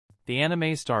The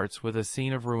anime starts with a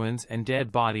scene of ruins and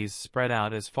dead bodies spread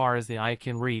out as far as the eye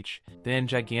can reach, then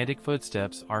gigantic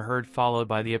footsteps are heard followed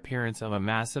by the appearance of a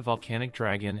massive volcanic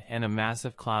dragon and a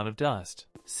massive cloud of dust.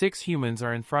 6 humans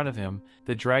are in front of him.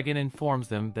 The dragon informs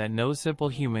them that no simple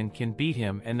human can beat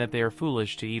him and that they are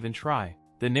foolish to even try.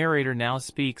 The narrator now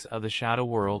speaks of the shadow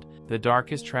world, the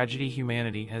darkest tragedy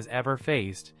humanity has ever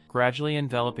faced, gradually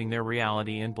enveloping their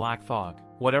reality in black fog.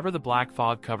 Whatever the black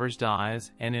fog covers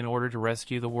dies, and in order to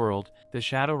rescue the world, the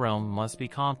shadow realm must be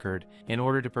conquered, in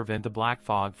order to prevent the black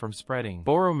fog from spreading.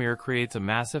 Boromir creates a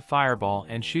massive fireball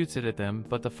and shoots it at them,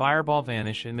 but the fireball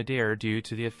vanishes in midair due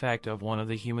to the effect of one of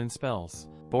the human spells.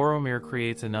 Boromir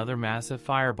creates another massive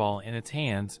fireball in its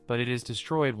hands, but it is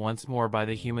destroyed once more by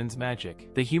the human's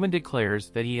magic. The human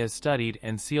declares that he has studied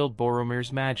and sealed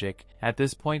Boromir's magic. At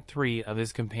this point 3 of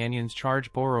his companions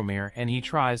charge Boromir and he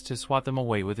tries to swat them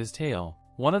away with his tail.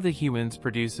 One of the humans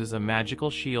produces a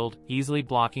magical shield, easily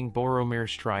blocking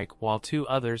Boromir's strike, while 2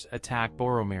 others attack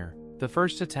Boromir. The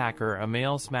first attacker, a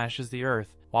male, smashes the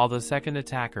earth, while the second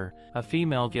attacker, a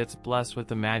female, gets blessed with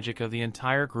the magic of the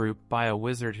entire group by a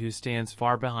wizard who stands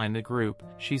far behind the group.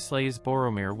 She slays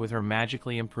Boromir with her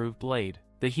magically improved blade.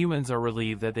 The humans are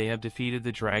relieved that they have defeated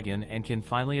the dragon and can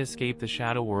finally escape the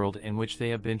shadow world in which they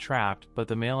have been trapped, but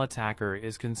the male attacker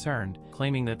is concerned,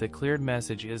 claiming that the cleared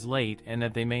message is late and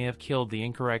that they may have killed the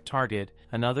incorrect target.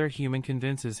 Another human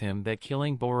convinces him that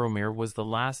killing Boromir was the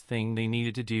last thing they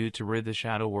needed to do to rid the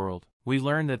shadow world. We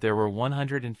learn that there were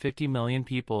 150 million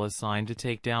people assigned to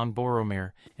take down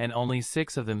Boromir, and only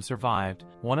 6 of them survived.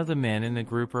 One of the men in the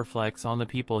group reflects on the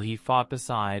people he fought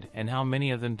beside and how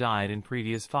many of them died in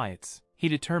previous fights. He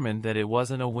determined that it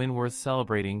wasn't a win worth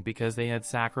celebrating because they had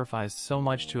sacrificed so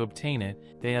much to obtain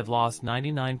it. They had lost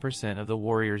 99% of the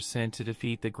warriors sent to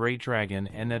defeat the great dragon,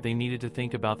 and that they needed to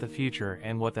think about the future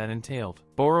and what that entailed.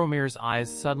 Boromir's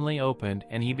eyes suddenly opened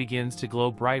and he begins to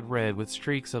glow bright red with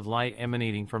streaks of light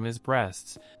emanating from his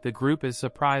breasts. The group is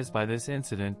surprised by this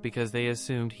incident because they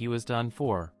assumed he was done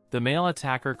for. The male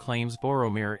attacker claims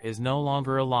Boromir is no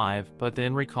longer alive, but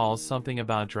then recalls something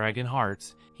about dragon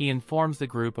hearts. He informs the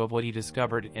group of what he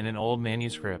discovered in an old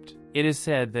manuscript. It is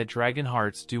said that dragon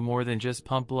hearts do more than just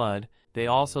pump blood, they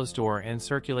also store and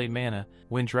circulate mana.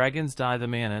 When dragons die, the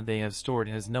mana they have stored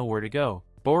has nowhere to go.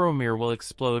 Boromir will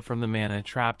explode from the mana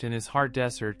trapped in his heart.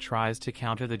 Desir tries to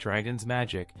counter the dragon's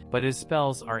magic, but his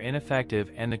spells are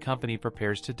ineffective and the company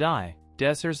prepares to die.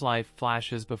 Desir's life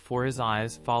flashes before his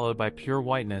eyes, followed by pure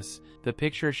whiteness. The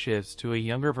picture shifts to a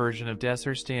younger version of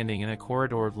Desir standing in a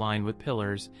corridor lined with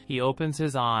pillars. He opens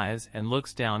his eyes and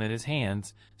looks down at his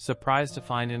hands, surprised to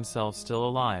find himself still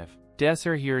alive.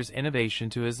 Desir hears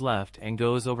innovation to his left and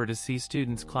goes over to see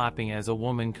students clapping as a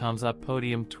woman comes up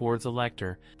podium towards the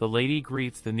lector. The lady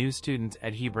greets the new students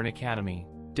at Hebron Academy.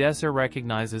 Desir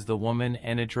recognizes the woman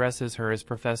and addresses her as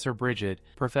Professor Bridget.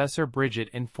 Professor Bridget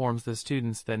informs the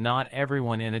students that not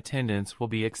everyone in attendance will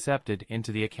be accepted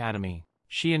into the academy.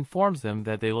 She informs them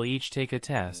that they will each take a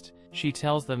test. She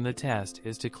tells them the test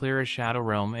is to clear a shadow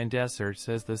realm, and Desir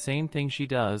says the same thing she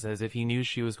does as if he knew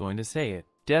she was going to say it.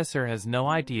 Desir has no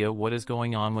idea what is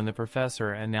going on when the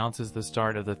professor announces the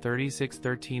start of the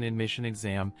 3613 admission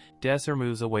exam. Desir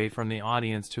moves away from the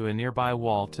audience to a nearby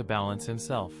wall to balance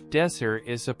himself. Desir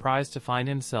is surprised to find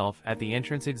himself at the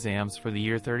entrance exams for the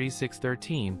year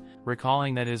 3613,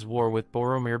 recalling that his war with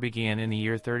Boromir began in the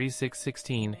year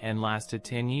 3616 and lasted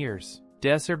 10 years.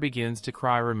 Desir begins to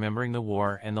cry, remembering the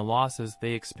war and the losses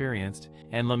they experienced,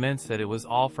 and laments that it was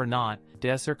all for naught.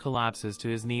 Desir collapses to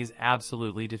his knees,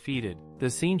 absolutely defeated.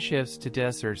 The scene shifts to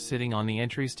Desir sitting on the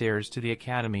entry stairs to the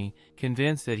academy,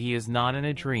 convinced that he is not in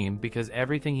a dream because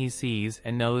everything he sees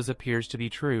and knows appears to be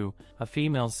true. A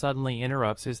female suddenly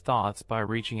interrupts his thoughts by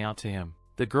reaching out to him.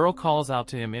 The girl calls out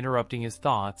to him, interrupting his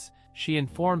thoughts. She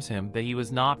informs him that he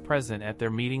was not present at their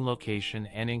meeting location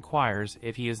and inquires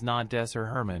if he is not Desir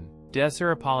Herrman.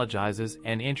 Desir apologizes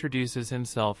and introduces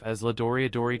himself as Ladoria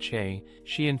Doriche.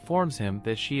 She informs him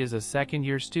that she is a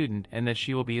second-year student and that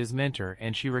she will be his mentor,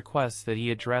 and she requests that he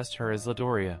address her as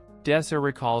Ladoria. Desir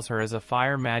recalls her as a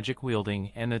fire magic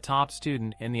wielding and the top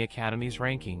student in the academy's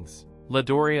rankings.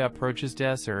 Ladoria approaches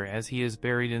Desir as he is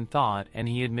buried in thought, and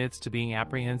he admits to being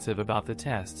apprehensive about the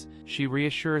tests. She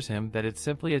reassures him that it's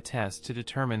simply a test to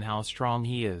determine how strong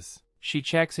he is. She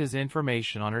checks his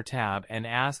information on her tab and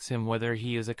asks him whether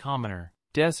he is a commoner.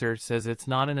 Desir says it's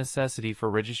not a necessity for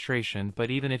registration, but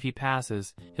even if he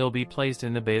passes, he'll be placed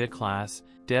in the beta class.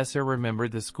 Desir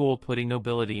remembered the school putting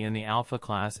nobility in the alpha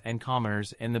class and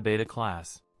commoners in the beta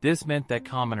class. This meant that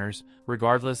commoners,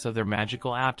 regardless of their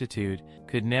magical aptitude,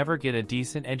 could never get a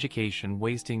decent education,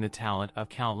 wasting the talent of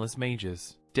countless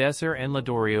mages. Desir and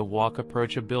Lidorya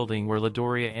approach a building where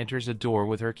Lidorya enters a door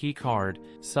with her key card.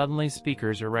 Suddenly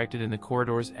speakers erected in the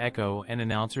corridors echo an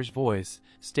announcer's voice,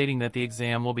 stating that the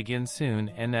exam will begin soon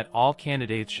and that all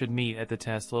candidates should meet at the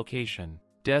test location.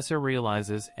 Desir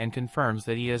realizes and confirms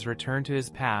that he has returned to his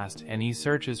past, and he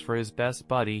searches for his best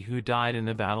buddy who died in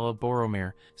the Battle of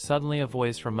Boromir. Suddenly a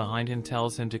voice from behind him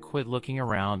tells him to quit looking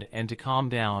around and to calm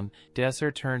down.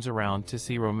 Desir turns around to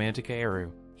see Romantica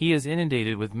Eru. He is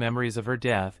inundated with memories of her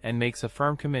death and makes a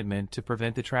firm commitment to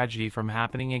prevent the tragedy from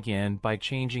happening again by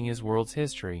changing his world's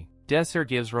history. Desir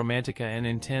gives Romantica an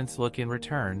intense look in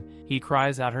return. He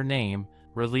cries out her name,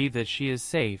 relieved that she is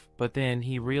safe, but then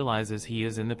he realizes he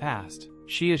is in the past.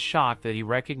 She is shocked that he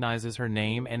recognizes her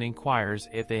name and inquires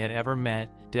if they had ever met.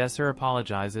 Desir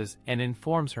apologizes and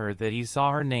informs her that he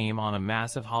saw her name on a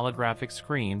massive holographic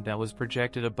screen that was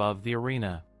projected above the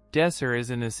arena. Desir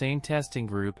is in the same testing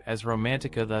group as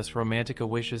Romantica, thus Romantica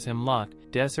wishes him luck.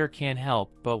 Desir can't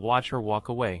help but watch her walk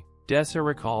away. Desir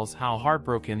recalls how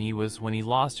heartbroken he was when he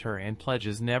lost her and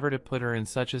pledges never to put her in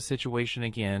such a situation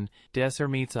again. Desir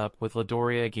meets up with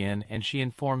Lidorya again and she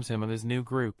informs him of his new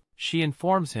group. She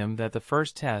informs him that the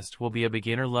first test will be a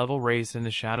beginner-level race in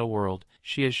the Shadow World.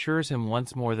 She assures him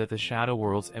once more that the Shadow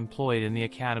Worlds employed in the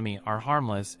Academy are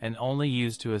harmless and only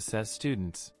used to assess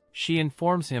students. She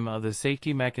informs him of the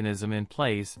safety mechanism in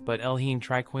place, but Elhiem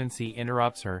Triquincy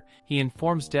interrupts her. He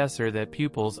informs Desir that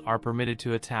pupils are permitted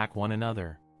to attack one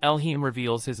another. Elhiem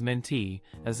reveals his mentee,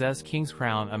 Azez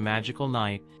Kingscrown, a magical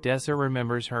knight. Desir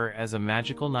remembers her as a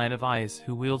magical knight of ice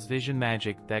who wields vision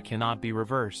magic that cannot be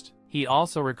reversed. He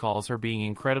also recalls her being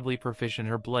incredibly proficient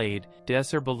in her blade.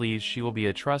 Desir believes she will be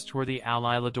a trustworthy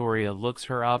ally. Lidorya looks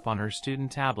her up on her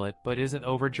student tablet but isn't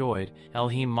overjoyed.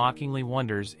 Elhiem mockingly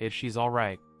wonders if she's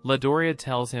alright. Lidorya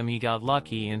tells him he got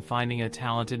lucky in finding a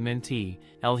talented mentee.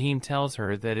 Elhiem tells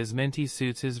her that his mentee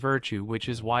suits his virtue, which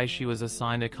is why she was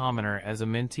assigned a commoner as a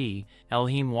mentee.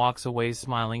 Elhiem walks away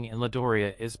smiling and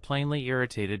Lidorya is plainly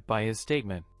irritated by his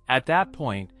statement. At that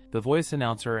point, the voice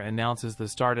announcer announces the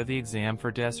start of the exam for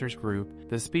Desir's group.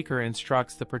 The speaker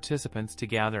instructs the participants to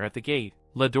gather at the gate.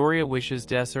 Lidorya wishes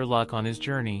Desir luck on his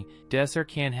journey. Desir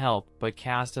can't help but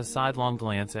cast a sidelong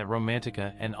glance at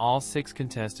Romantica, and all 6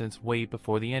 contestants wait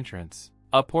before the entrance.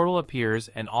 A portal appears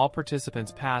and all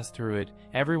participants pass through it.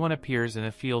 Everyone appears in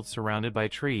a field surrounded by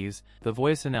trees. The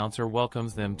voice announcer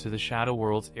welcomes them to the Shadow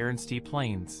World's Ernsti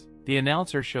Plains. The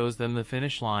announcer shows them the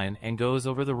finish line and goes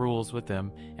over the rules with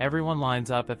them. Everyone lines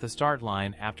up at the start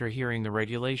line after hearing the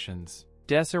regulations.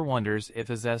 Desir wonders if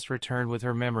Azez returned with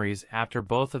her memories after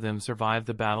both of them survived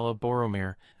the Battle of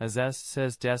Boromir. Azez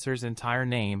says Desir's entire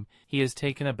name. He is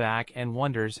taken aback and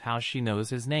wonders how she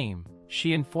knows his name.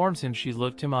 She informs him she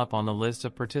looked him up on the list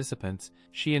of participants.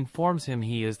 She informs him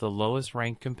he is the lowest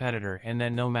ranked competitor and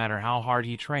that no matter how hard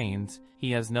he trains,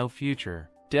 he has no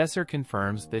future. Desir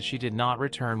confirms that she did not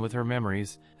return with her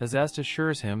memories. Azez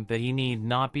assures him that he need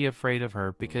not be afraid of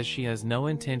her because she has no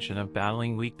intention of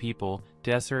battling weak people.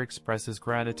 Desir expresses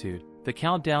gratitude. The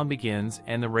countdown begins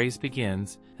and the race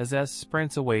begins. Azez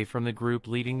sprints away from the group,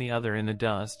 leading the other in the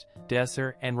dust.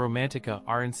 Desir and Romantica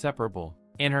are inseparable.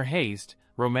 In her haste,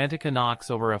 Romantica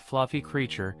knocks over a fluffy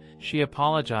creature. She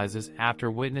apologizes after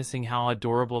witnessing how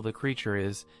adorable the creature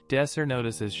is. Desir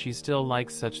notices she still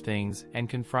likes such things and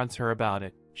confronts her about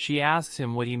it. She asks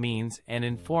him what he means and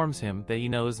informs him that he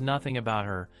knows nothing about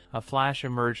her. A flash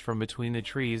emerged from between the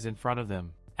trees in front of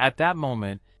them. At that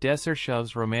moment, Desir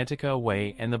shoves Romantica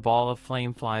away and the ball of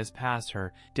flame flies past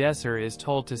her. Desir is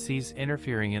told to cease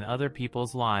interfering in other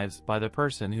people's lives by the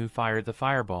person who fired the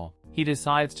fireball. He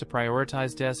decides to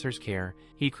prioritize Desir's care.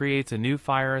 He creates a new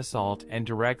fire assault and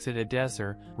directs it at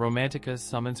Desir. Romantica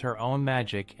summons her own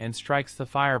magic and strikes the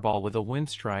fireball with a wind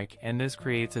strike, and this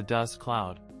creates a dust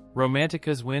cloud.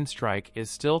 Romantica's wind strike is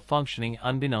still functioning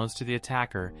unbeknownst to the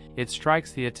attacker. It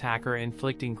strikes the attacker,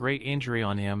 inflicting great injury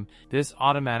on him. This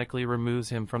automatically removes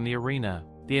him from the arena.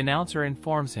 The announcer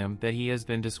informs him that he has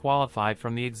been disqualified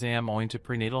from the exam owing to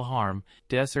prenatal harm.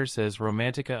 Desir says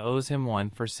Romantica owes him one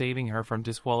for saving her from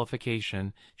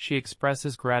disqualification. She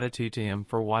expresses gratitude to him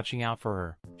for watching out for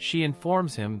her. She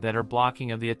informs him that her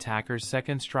blocking of the attacker's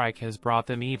second strike has brought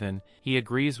them even. He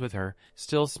agrees with her,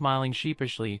 still smiling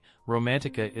sheepishly.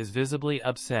 Romantica is visibly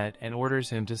upset and orders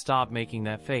him to stop making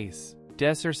that face.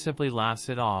 Desir simply laughs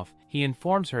it off. He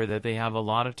informs her that they have a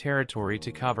lot of territory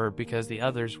to cover because the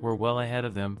others were well ahead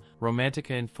of them.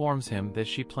 Romantica informs him that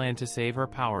she planned to save her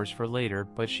powers for later,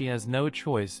 but she has no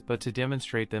choice but to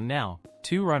demonstrate them now.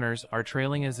 Two runners are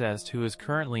trailing Azest, who is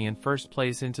currently in first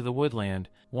place, into the woodland.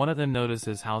 One of them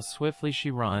notices how swiftly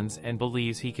she runs and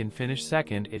believes he can finish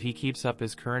second if he keeps up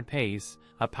his current pace.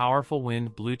 A powerful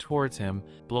wind blew towards him,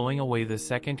 blowing away the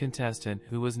second contestant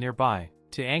who was nearby.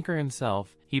 To anchor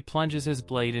himself, he plunges his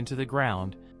blade into the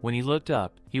ground. When he looked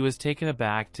up, he was taken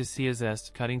aback to see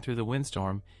Azest cutting through the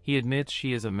windstorm. He admits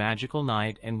she is a magical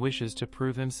knight and wishes to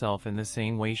prove himself in the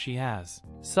same way she has.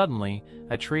 Suddenly,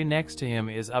 a tree next to him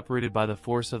is uprooted by the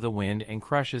force of the wind and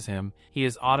crushes him. He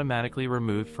is automatically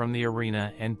removed from the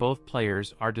arena and both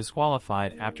players are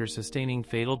disqualified after sustaining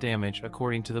fatal damage,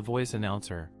 according to the voice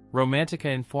announcer. Romantica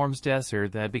informs Desir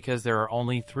that because there are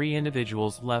only 3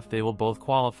 individuals left they will both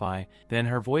qualify. Then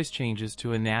her voice changes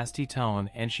to a nasty tone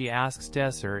and she asks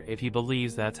Desir if he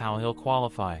believes that's how he'll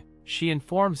qualify. She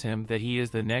informs him that he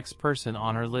is the next person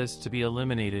on her list to be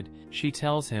eliminated. She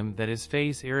tells him that his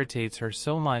face irritates her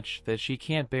so much that she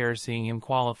can't bear seeing him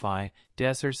qualify.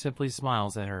 Desir simply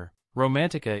smiles at her.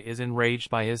 Romantica is enraged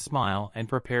by his smile and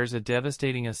prepares a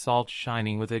devastating assault,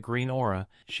 shining with a green aura.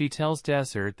 She tells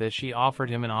Desir that she offered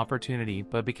him an opportunity,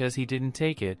 but because he didn't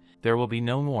take it, there will be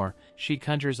no more. She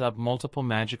conjures up multiple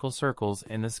magical circles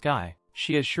in the sky.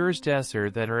 She assures Desir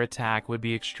that her attack would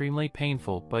be extremely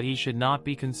painful, but he should not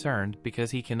be concerned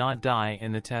because he cannot die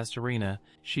in the test arena.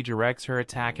 She directs her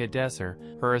attack at Desir.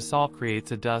 Her assault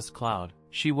creates a dust cloud.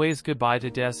 She waves goodbye to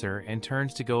Desir and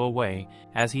turns to go away.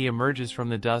 As he emerges from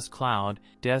the dust cloud,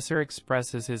 Desir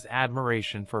expresses his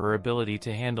admiration for her ability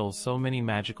to handle so many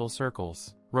magical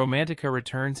circles. Romantica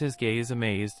returns his gaze,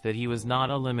 amazed that he was not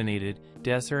eliminated.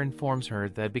 Desir informs her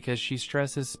that because she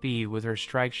stresses speed with her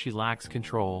strikes she lacks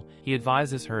control. He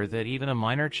advises her that even a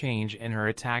minor change in her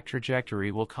attack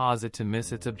trajectory will cause it to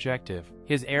miss its objective.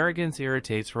 His arrogance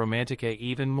irritates Romantica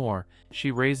even more.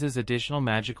 She raises additional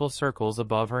magical circles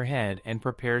above her head and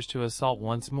prepares to assault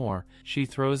once more. She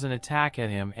throws an attack at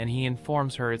him and he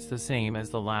informs her it's the same as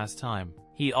the last time.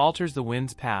 He alters the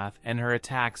wind's path and her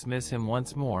attacks miss him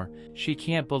once more. She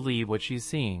can't believe what she's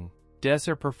seeing.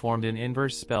 Desir performed an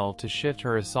inverse spell to shift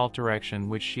her assault direction,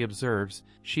 which she observes.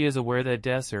 She is aware that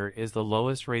Desir is the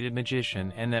lowest rated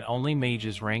magician and that only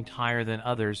mages ranked higher than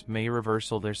others may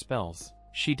reversal their spells.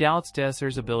 She doubts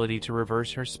Desir's ability to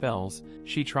reverse her spells.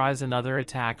 She tries another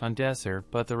attack on Desir,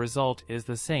 but the result is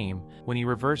the same. When he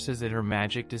reverses it, her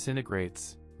magic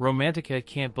disintegrates. Romantica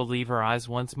can't believe her eyes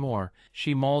once more.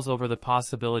 She mulls over the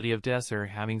possibility of Desir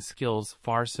having skills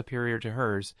far superior to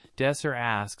hers. Desir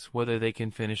asks whether they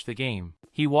can finish the game.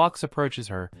 He approaches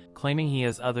her, claiming he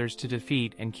has others to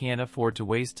defeat and can't afford to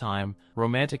waste time.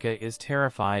 Romantica is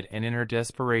terrified and in her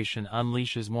desperation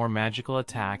unleashes more magical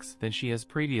attacks than she has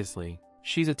previously.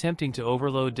 She's attempting to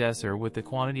overload Desir with the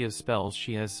quantity of spells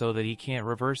she has so that he can't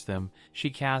reverse them. She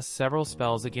casts several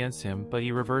spells against him, but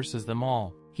he reverses them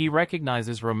all. He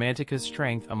recognizes Romantica's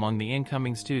strength among the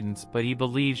incoming students, but he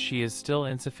believes she is still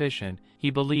insufficient. He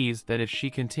believes that if she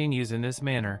continues in this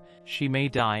manner, she may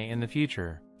die in the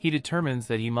future. He determines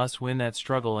that he must win that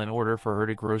struggle in order for her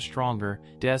to grow stronger.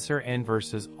 Desir and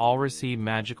Versus all receive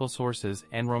magical sources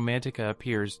and Romantica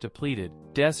appears depleted.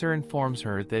 Desir informs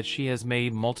her that she has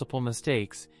made multiple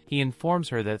mistakes. He informs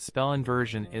her that spell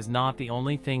inversion is not the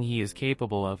only thing he is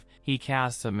capable of. He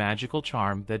casts a magical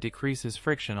charm that decreases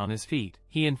friction on his feet.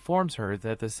 He informs her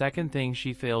that the second thing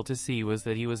she failed to see was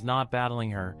that he was not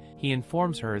battling her. He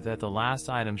informs her that the last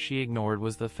item she ignored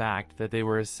was the fact that they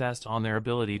were assessed on their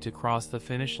ability to cross the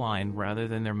finish line rather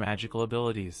than their magical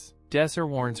abilities. Desir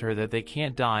warns her that they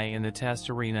can't die in the test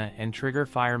arena and trigger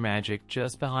fire magic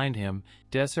just behind him.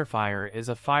 Desir Fire is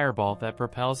a fireball that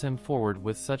propels him forward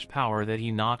with such power that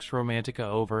he knocks Romantica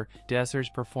over. Desir's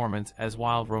performance as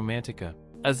Wild Romantica.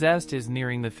 Azest is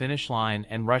nearing the finish line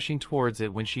and rushing towards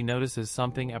it when she notices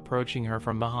something approaching her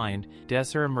from behind.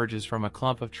 Desir emerges from a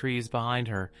clump of trees behind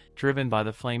her, driven by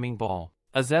the flaming ball.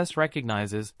 Azest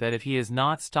recognizes that if he is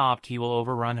not stopped he will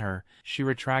overrun her. She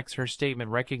retracts her statement,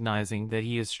 recognizing that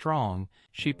he is strong.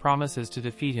 She promises to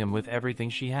defeat him with everything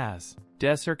she has.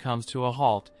 Desir comes to a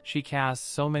halt. She casts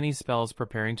so many spells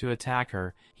preparing to attack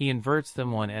her. He inverts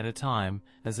them one at a time.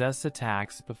 Azest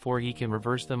attacks before he can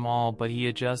reverse them all, but he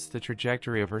adjusts the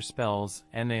trajectory of her spells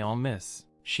and they all miss.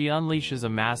 She unleashes a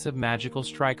massive magical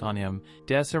strike on him.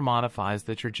 Desir modifies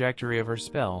the trajectory of her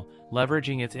spell,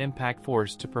 leveraging its impact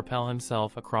force to propel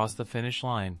himself across the finish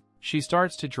line. She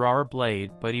starts to draw her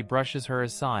blade, but he brushes her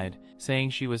aside,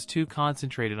 saying she was too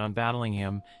concentrated on battling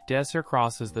him. Desir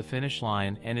crosses the finish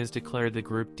line and is declared the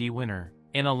Group D winner.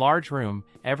 In a large room,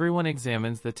 everyone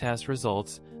examines the test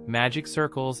results, magic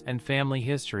circles, and family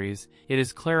histories. It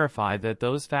is clarified that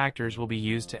those factors will be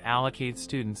used to allocate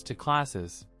students to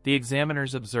classes. The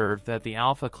examiners observe that the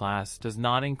alpha class does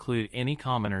not include any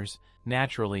commoners.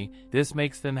 Naturally, this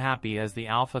makes them happy, as the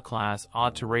alpha class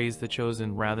ought to raise the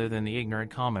chosen rather than the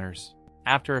ignorant commoners.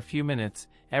 After a few minutes,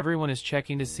 everyone is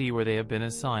checking to see where they have been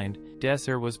assigned.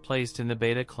 Desir was placed in the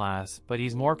beta class, but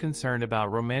he's more concerned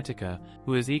about Romantica,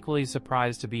 who is equally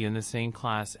surprised to be in the same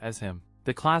class as him.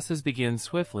 The classes begin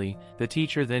swiftly. The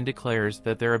teacher then declares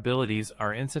that their abilities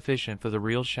are insufficient for the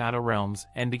real Shadow Realms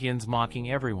and begins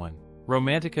mocking everyone.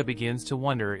 Romantica begins to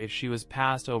wonder if she was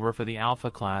passed over for the Alpha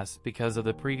class because of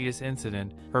the previous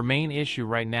incident. Her main issue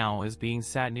right now is being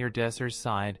sat near Desir's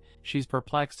side. She's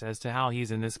perplexed as to how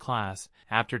he's in this class,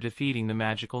 after defeating the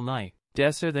magical knight.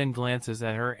 Desir then glances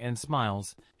at her and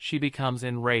smiles. She becomes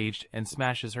enraged and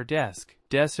smashes her desk.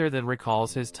 Desir then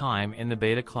recalls his time in the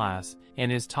beta class. In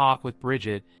his talk with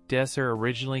Bridget, Desir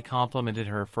originally complimented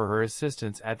her for her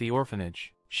assistance at the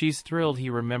orphanage. She's thrilled he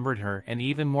remembered her and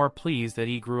even more pleased that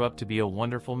he grew up to be a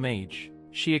wonderful mage.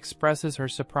 She expresses her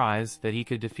surprise that he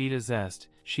could defeat a Zest.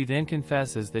 She then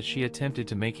confesses that she attempted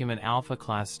to make him an Alpha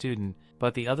class student,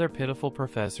 but the other pitiful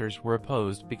professors were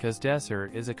opposed because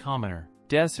Desir is a commoner.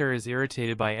 Desir is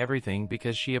irritated by everything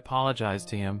because she apologized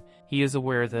to him. He is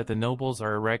aware that the nobles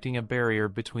are erecting a barrier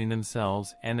between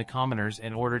themselves and the commoners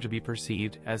in order to be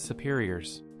perceived as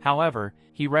superiors. However,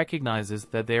 he recognizes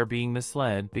that they are being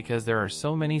misled because there are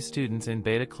so many students in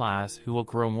beta class who will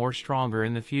grow more stronger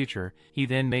in the future. He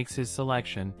then makes his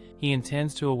selection. He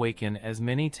intends to awaken as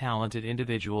many talented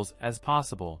individuals as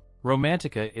possible.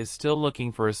 Romantica is still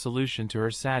looking for a solution to her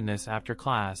sadness after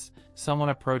class. Someone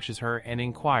approaches her and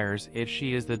inquires if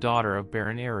she is the daughter of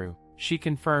Baron Eru. She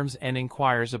confirms and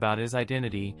inquires about his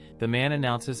identity. The man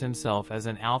announces himself as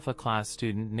an Alpha class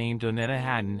student named Donetta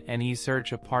Haddon, and he's in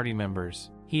search of party members.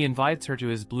 He invites her to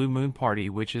his Blue Moon party,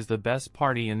 which is the best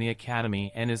party in the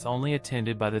academy and is only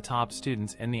attended by the top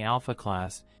students in the Alpha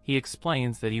class. He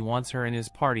explains that he wants her in his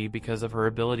party because of her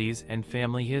abilities and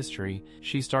family history.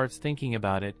 She starts thinking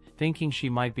about it, thinking she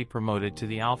might be promoted to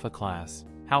the Alpha class.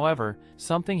 However,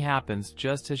 something happens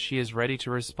just as she is ready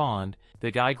to respond.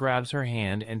 The guy grabs her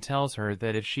hand and tells her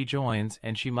that if she joins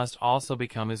and she must also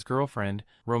become his girlfriend.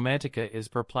 Romantica is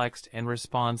perplexed and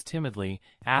responds timidly,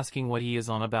 asking what he is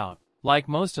on about. Like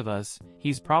most of us,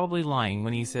 he's probably lying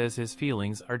when he says his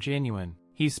feelings are genuine.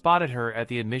 He spotted her at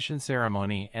the admission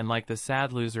ceremony and, like the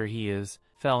sad loser he is,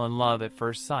 fell in love at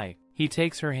first sight. He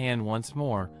takes her hand once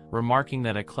more, remarking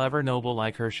that a clever noble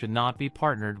like her should not be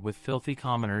partnered with filthy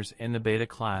commoners in the beta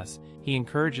class. He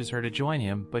encourages her to join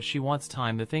him, but she wants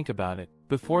time to think about it.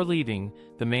 Before leaving,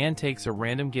 the man takes a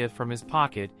random gift from his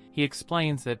pocket. He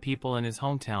explains that people in his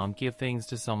hometown give things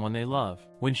to someone they love.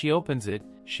 When she opens it,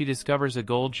 she discovers a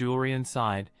gold jewelry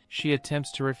inside. She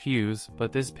attempts to refuse,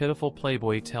 but this pitiful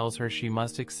playboy tells her she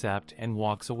must accept and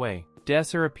walks away.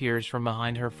 Desir appears from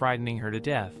behind her, frightening her to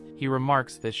death. He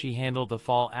remarks that she handled the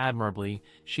fall admirably.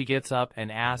 She gets up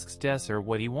and asks Desir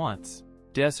what he wants.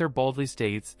 Desir boldly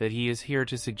states that he is here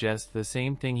to suggest the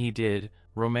same thing he did.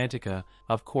 Romantica,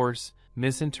 of course,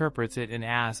 misinterprets it and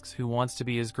asks who wants to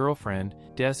be his girlfriend.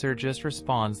 Desir just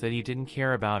responds that he didn't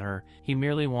care about her, he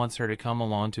merely wants her to come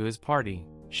along to his party.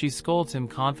 She scolds him,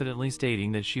 confidently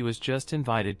stating that she was just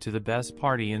invited to the best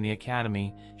party in the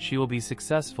academy. She will be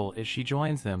successful if she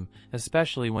joins them,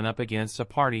 especially when up against a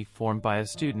party formed by a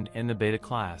student in the beta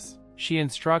class. She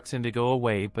instructs him to go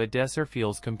away, but Desir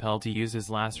feels compelled to use his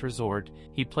last resort.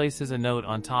 He places a note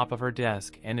on top of her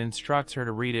desk and instructs her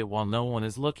to read it while no one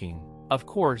is looking. Of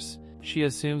course, she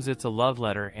assumes it's a love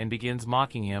letter and begins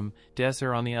mocking him.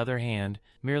 Desir, on the other hand,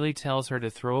 merely tells her to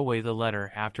throw away the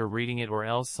letter after reading it or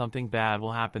else something bad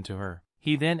will happen to her.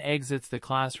 He then exits the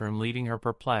classroom, leaving her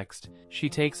perplexed. She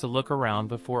takes a look around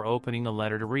before opening the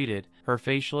letter to read it. Her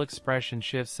facial expression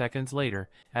shifts seconds later,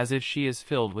 as if she is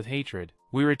filled with hatred.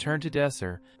 We return to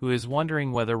Desir, who is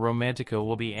wondering whether Romantica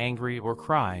will be angry or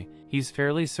cry. He's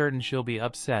fairly certain she'll be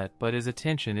upset, but his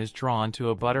attention is drawn to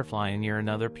a butterfly near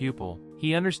another pupil.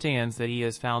 He understands that he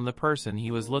has found the person he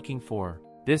was looking for.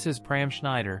 This is Pram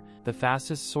Schneider, the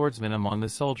fastest swordsman among the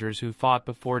soldiers who fought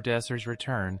before Desir's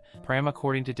return. Pram,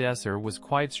 according to Desir, was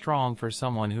quite strong for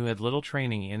someone who had little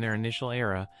training in their initial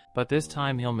era, but this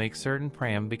time he'll make certain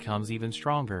Pram becomes even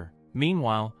stronger.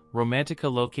 Meanwhile,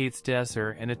 Romantica locates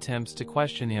Desir and attempts to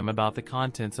question him about the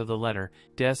contents of the letter.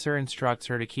 Desir instructs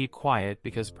her to keep quiet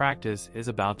because practice is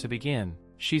about to begin.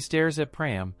 She stares at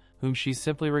Pram, whom she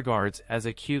simply regards as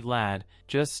a cute lad.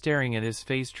 Just staring at his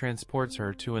face transports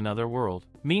her to another world.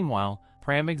 Meanwhile,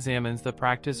 Pram examines the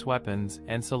practice weapons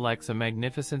and selects a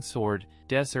magnificent sword.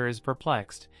 Desir is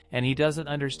perplexed, and he doesn't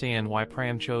understand why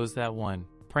Pram chose that one.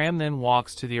 Pram then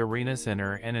walks to the arena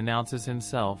center and announces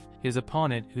himself. His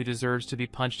opponent, who deserves to be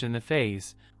punched in the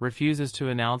face, refuses to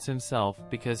announce himself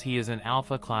because he is an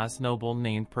alpha-class noble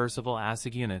named Percival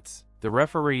Assagunitz. The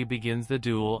referee begins the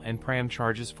duel and Pram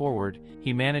charges forward.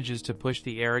 He manages to push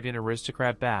the arrogant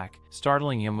aristocrat back,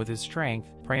 startling him with his strength.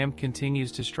 Pram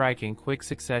continues to strike in quick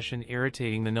succession,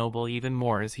 irritating the noble even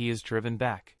more as he is driven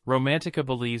back. Romantica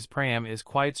believes Pram is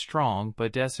quite strong,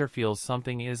 but Desir feels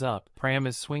something is up. Pram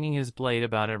is swinging his blade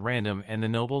about at random and the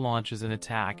noble launches an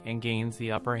attack and gains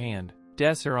the upper hand.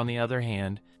 Desir, on the other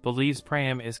hand, believes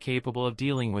Pram is capable of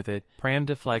dealing with it. Pram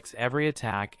deflects every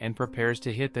attack and prepares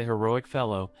to hit the heroic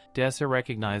fellow. Desir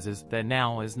recognizes that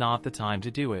now is not the time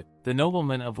to do it. The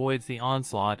nobleman avoids the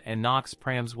onslaught and knocks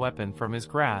Pram's weapon from his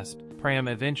grasp. Pram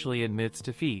eventually admits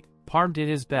defeat. Pram did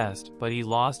his best, but he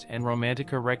lost, and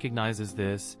Romantica recognizes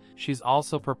this. She's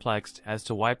also perplexed as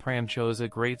to why Pram chose a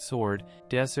great sword.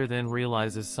 Desir then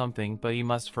realizes something, but he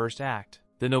must first act.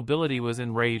 The nobility was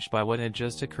enraged by what had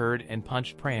just occurred and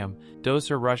punched Pram.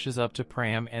 Desir rushes up to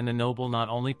Pram and the noble not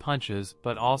only punches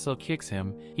but also kicks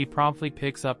him. He promptly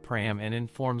picks up Pram and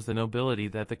informs the nobility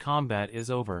that the combat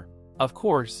is over. Of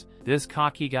course, this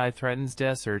cocky guy threatens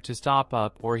Desir to stop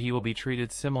up or he will be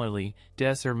treated similarly.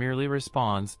 Desir merely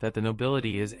responds that the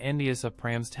nobility is envious of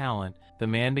Pram's talent. The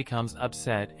man becomes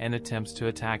upset and attempts to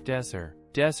attack Desir.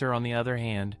 Desir, on the other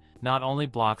hand, not only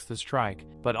blocks the strike,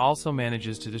 but also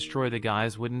manages to destroy the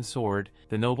guy's wooden sword.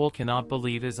 The noble cannot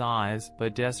believe his eyes,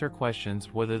 but Desir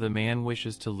questions whether the man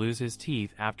wishes to lose his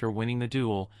teeth after winning the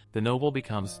duel. The noble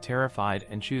becomes terrified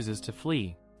and chooses to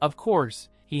flee. Of course,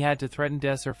 he had to threaten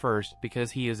Desir first because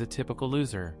he is a typical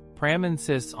loser. Pram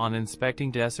insists on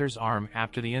inspecting Desir's arm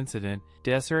after the incident.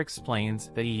 Desir explains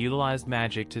that he utilized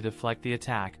magic to deflect the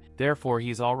attack, therefore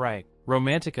he's alright.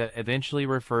 Romantica eventually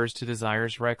refers to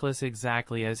Desir's reckless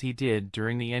exactly as he did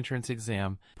during the entrance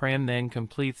exam. Pram then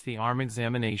completes the arm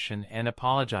examination and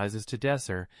apologizes to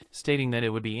Desir, stating that it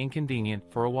would be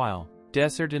inconvenient for a while.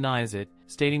 Desir denies it,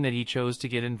 stating that he chose to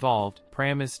get involved.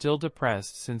 Pram is still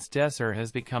depressed since Desir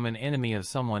has become an enemy of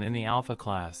someone in the alpha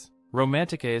class.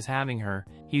 Romantica is having her.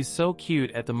 He's so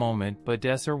cute at the moment, but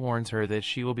Desir warns her that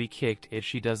she will be kicked if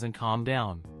she doesn't calm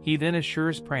down. He then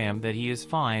assures Pram that he is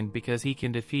fine because he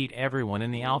can defeat everyone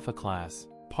in the alpha class.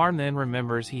 Pram then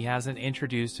remembers he hasn't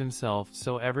introduced himself,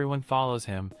 so everyone follows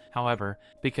him, however,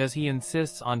 because he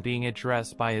insists on being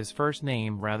addressed by his first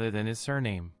name rather than his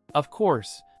surname. Of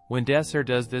course, when Desir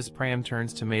does this, Pram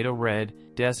turns tomato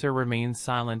red. Desir remains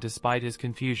silent despite his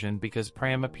confusion because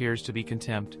Pram appears to be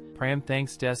contempt. Pram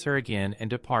thanks Desir again and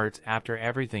departs after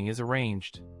everything is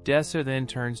arranged. Desir then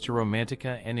turns to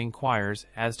Romantica and inquires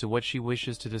as to what she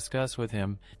wishes to discuss with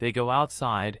him. They go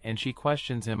outside and she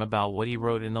questions him about what he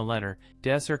wrote in the letter.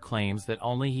 Desir claims that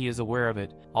only he is aware of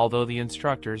it, although the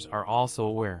instructors are also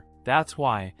aware. That's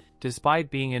why,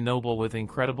 despite being a noble with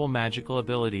incredible magical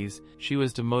abilities, she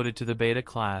was demoted to the beta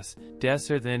class.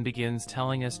 Desir then begins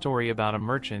telling a story about a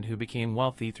merchant who became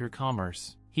wealthy through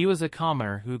commerce. He was a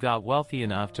commoner who got wealthy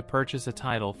enough to purchase a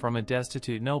title from a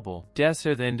destitute noble.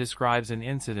 Desir then describes an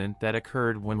incident that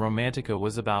occurred when Romantica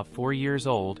was about 4 years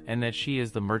old and that she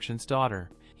is the merchant's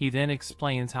daughter. He then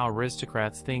explains how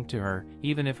aristocrats think to her.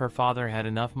 Even if her father had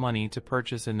enough money to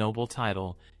purchase a noble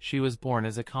title, she was born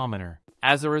as a commoner.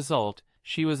 As a result,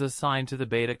 she was assigned to the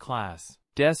beta class.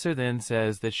 Desir then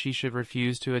says that she should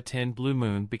refuse to attend Blue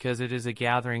Moon because it is a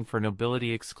gathering for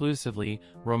nobility exclusively.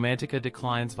 Romantica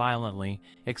declines violently,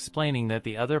 explaining that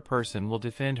the other person will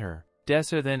defend her.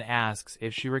 Desir then asks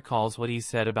if she recalls what he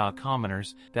said about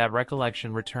commoners. That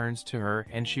recollection returns to her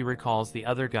and she recalls the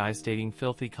other guy stating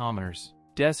filthy commoners.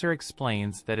 Desir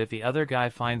explains that if the other guy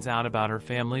finds out about her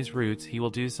family's roots, he will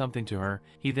do something to her.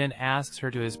 He then asks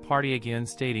her to his party again,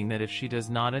 stating that if she does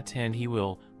not attend he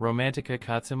will. Romantica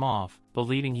cuts him off,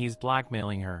 believing he's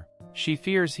blackmailing her. She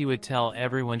fears he would tell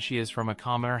everyone she is from a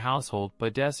commoner household,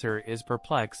 but Desir is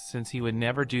perplexed since he would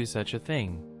never do such a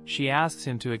thing. She asks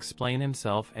him to explain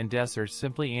himself and Desir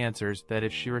simply answers that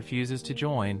if she refuses to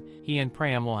join, he and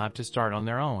Pram will have to start on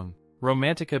their own.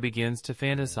 Romantica begins to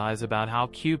fantasize about how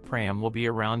cute Pram will be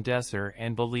around Desir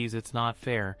and believes it's not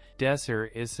fair. Desir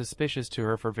is suspicious to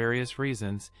her for various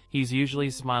reasons. He's usually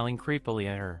smiling creepily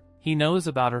at her. He knows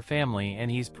about her family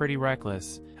and he's pretty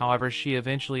reckless. However, she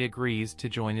eventually agrees to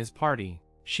join his party.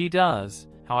 She does,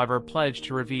 however, pledge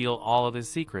to reveal all of his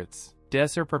secrets.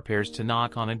 Desir prepares to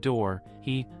knock on a door.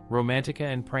 Romantica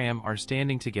and Pram are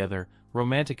standing together.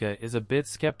 Romantica is a bit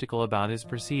skeptical about his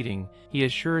proceeding. He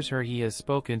assures her he has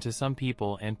spoken to some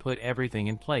people and put everything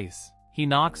in place. He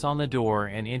knocks on the door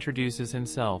and introduces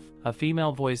himself. A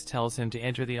female voice tells him to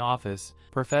enter the office.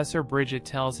 Professor Bridget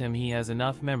tells him he has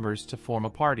enough members to form a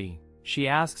party. She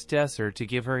asks Desir to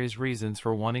give her his reasons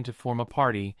for wanting to form a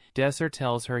party. Desir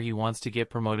tells her he wants to get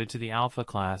promoted to the Alpha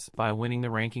class by winning the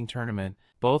ranking tournament.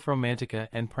 Both Romantica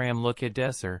and Pram look at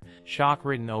Desir, shock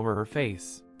written over her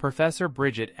face. Professor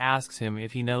Bridget asks him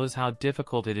if he knows how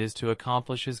difficult it is to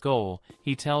accomplish his goal.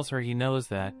 He tells her he knows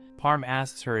that. Pram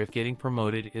asks her if getting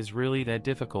promoted is really that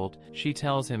difficult. She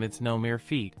tells him it's no mere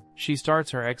feat. She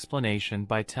starts her explanation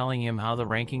by telling him how the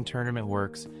ranking tournament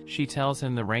works. She tells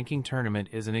him the ranking tournament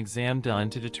is an exam done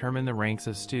to determine the ranks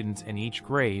of students in each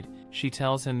grade. She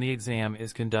tells him the exam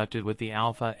is conducted with the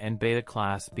Alpha and Beta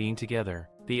class being together.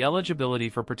 The eligibility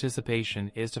for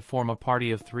participation is to form a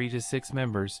party of 3 to 6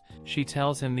 members. She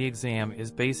tells him the exam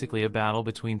is basically a battle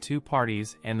between two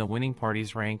parties and the winning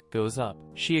party's rank goes up.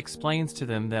 She explains to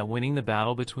them that winning the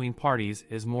battle between parties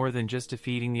is more than just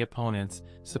defeating the opponents,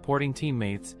 supporting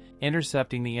teammates,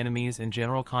 intercepting the enemies, and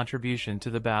general contribution to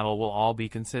the battle will all be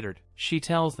considered. She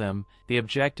tells them the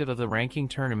objective of the ranking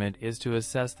tournament is to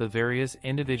assess the various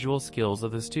individual skills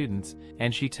of the students,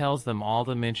 and she tells them all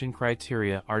the mentioned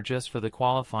criteria are just for the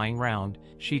qualifying round.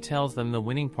 She tells them the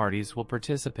winning parties will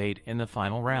participate in the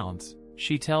final rounds.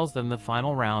 She tells them the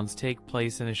final rounds take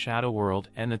place in a shadow world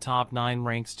and the top 9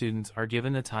 ranked students are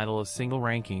given the title of single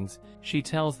rankings. She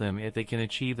tells them if they can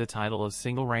achieve the title of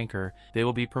single ranker, they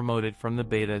will be promoted from the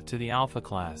beta to the alpha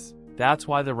class. That's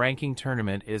why the ranking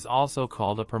tournament is also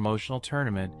called a promotional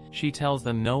tournament. She tells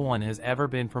them no one has ever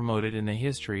been promoted in the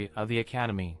history of the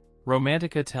academy.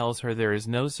 Romantica tells her there is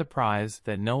no surprise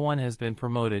that no one has been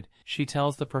promoted. She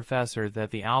tells the professor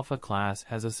that the alpha class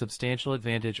has a substantial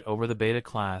advantage over the beta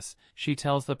class. She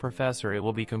tells the professor it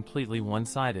will be completely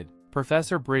one-sided.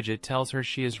 Professor Bridget tells her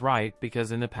she is right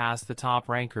because in the past the top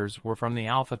rankers were from the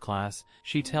alpha class.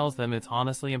 She tells them it's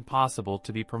honestly impossible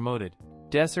to be promoted.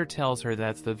 Desir tells her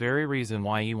that's the very reason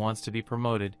why he wants to be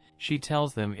promoted. She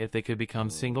tells them if they could become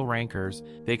single rankers,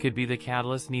 they could be the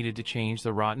catalyst needed to change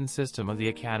the rotten system of the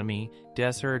academy.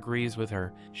 Desir agrees with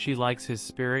her. She likes his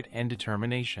spirit and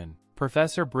determination.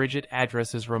 Professor Bridget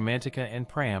addresses Romantica and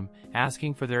Pram,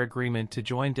 asking for their agreement to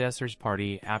join Desir's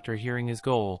party after hearing his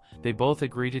goal. They both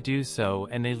agree to do so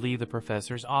and they leave the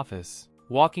professor's office.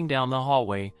 Walking down the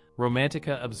hallway,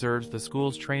 Romantica observes the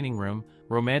school's training room.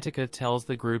 Romantica tells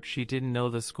the group she didn't know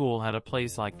the school had a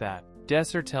place like that.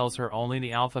 Desir tells her only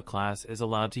the alpha class is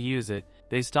allowed to use it.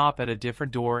 They stop at a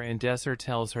different door and Desir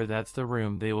tells her that's the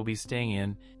room they will be staying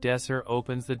in. Desir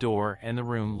opens the door and the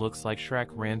room looks like Shrek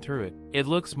ran through it. It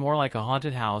looks more like a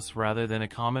haunted house rather than a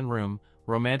common room.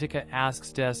 Romantica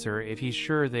asks Desir if he's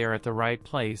sure they are at the right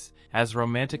place. As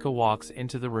Romantica walks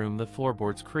into the room, the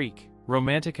floorboards creak.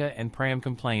 Romantica and Pram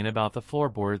complain about the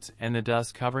floorboards and the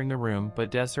dust covering the room,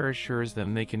 but Desir assures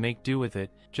them they can make do with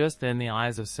it. Just then the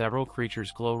eyes of several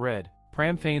creatures glow red.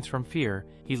 Pram faints from fear.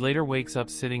 He later wakes up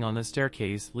sitting on the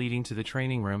staircase leading to the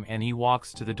training room and he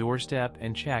walks to the doorstep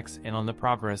and checks in on the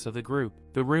progress of the group.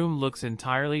 The room looks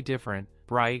entirely different,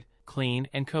 bright, clean,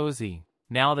 and cozy.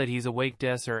 Now that he's awake,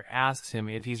 Desir asks him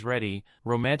if he's ready.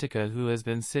 Romantica, who has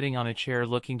been sitting on a chair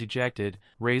looking dejected,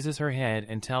 raises her head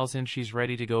and tells him she's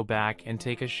ready to go back and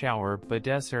take a shower, but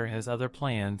Desir has other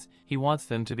plans. He wants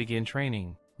them to begin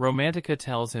training. Romantica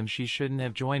tells him she shouldn't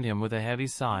have joined him with a heavy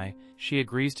sigh. She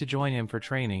agrees to join him for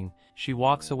training. She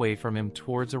walks away from him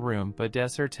towards a room, but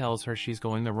Desir tells her she's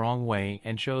going the wrong way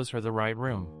and shows her the right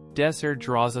room. Desir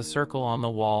draws a circle on the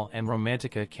wall and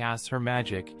Romantica casts her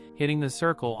magic, hitting the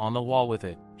circle on the wall with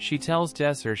it. She tells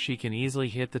Desir she can easily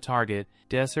hit the target.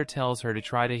 Desir tells her to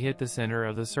try to hit the center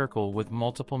of the circle with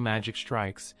multiple magic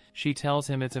strikes. She tells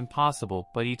him it's impossible,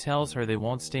 but he tells her they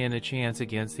won't stand a chance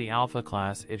against the alpha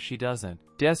class if she doesn't.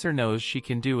 Desir knows she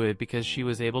can do it because she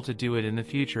was able to do it in the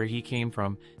future he came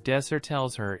from. Desir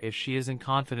tells her if she isn't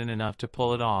confident enough to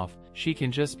pull it off, she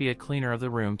can just be a cleaner of the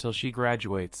room till she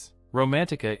graduates.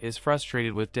 Romantica is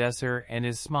frustrated with Desir and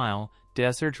his smile.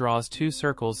 Desir draws 2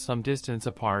 circles some distance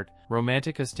apart.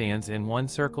 Romantica stands in one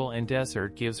circle and Desir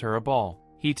gives her a ball.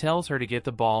 He tells her to get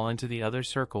the ball into the other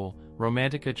circle.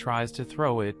 Romantica tries to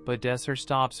throw it, but Desir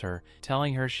stops her,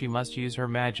 telling her she must use her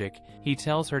magic. He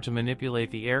tells her to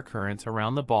manipulate the air currents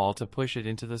around the ball to push it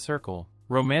into the circle.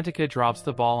 Romantica drops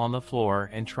the ball on the floor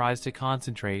and tries to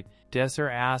concentrate. Desir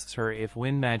asks her if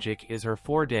wind magic is her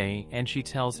forte, and she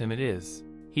tells him it is.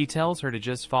 He tells her to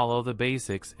just follow the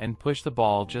basics and push the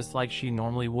ball just like she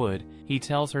normally would. He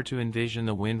tells her to envision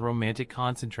the wind. Romantic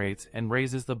concentrates and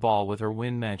raises the ball with her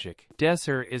wind magic.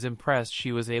 Desir is impressed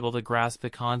she was able to grasp the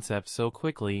concept so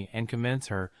quickly and commends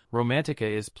her. Romantica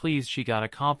is pleased she got a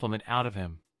compliment out of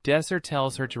him. Desir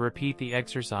tells her to repeat the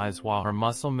exercise while her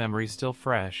muscle memory's still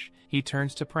fresh. He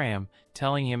turns to Pram,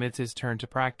 telling him it's his turn to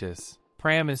practice.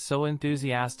 Pram is so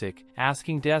enthusiastic,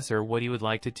 asking Desir what he would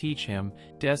like to teach him.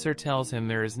 Desir tells him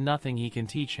there is nothing he can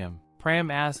teach him.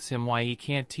 Pram asks him why he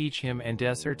can't teach him, and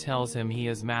Desir tells him he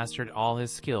has mastered all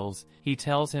his skills. He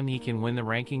tells him he can win the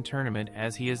ranking tournament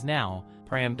as he is now.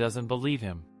 Pram doesn't believe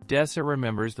him. Desir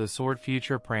remembers the sword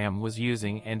future Pram was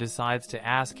using and decides to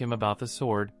ask him about the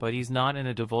sword, but he's not in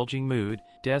a divulging mood.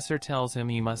 Desir tells him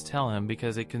he must tell him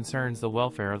because it concerns the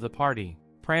welfare of the party.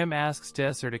 Pram asks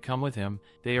Desir to come with him.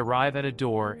 They arrive at a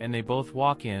door and they both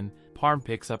walk in. Pram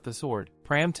picks up the sword.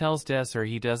 Pram tells Desir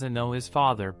he doesn't know his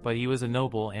father, but he was a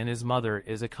noble and his mother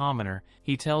is a commoner.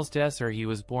 He tells Desir he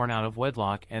was born out of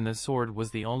wedlock and the sword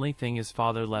was the only thing his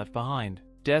father left behind.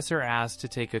 Desir asks to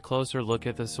take a closer look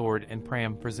at the sword and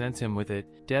Pram presents him with it.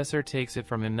 Desir takes it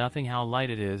from him, nothing how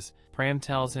light it is. Pram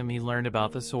tells him he learned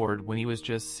about the sword when he was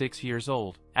just 6 years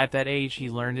old. At that age he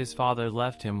learned his father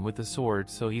left him with the sword,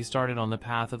 so he started on the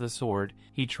path of the sword.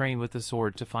 He trained with the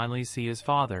sword to finally see his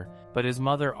father, but his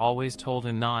mother always told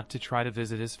him not to try to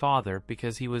visit his father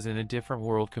because he was in a different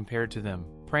world compared to them.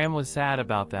 Pram was sad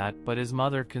about that, but his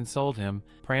mother consoled him.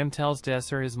 Pram tells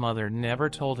Desir his mother never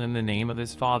told him the name of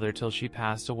his father till she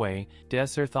passed away.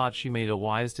 Desir thought she made a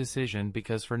wise decision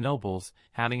because for nobles,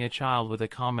 having a child with a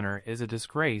commoner is a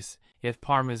disgrace. If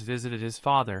Pram has visited his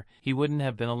father, he wouldn't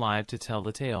have been alive to tell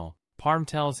the tale. Pram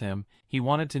tells him he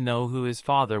wanted to know who his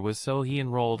father was, so he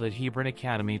enrolled at Hebron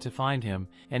Academy to find him,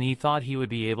 and he thought he would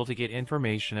be able to get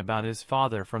information about his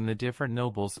father from the different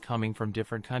nobles coming from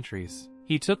different countries.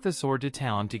 He took the sword to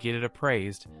town to get it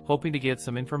appraised, hoping to get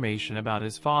some information about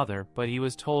his father, but he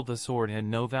was told the sword had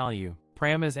no value.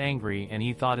 Pram is angry and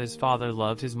he thought his father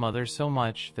loved his mother so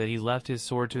much that he left his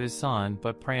sword to his son,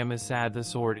 but Pram is sad the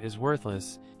sword is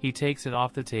worthless. He takes it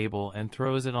off the table and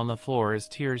throws it on the floor as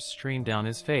tears stream down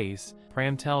his face.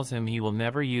 Pram tells him he will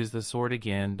never use the sword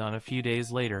again. Not a few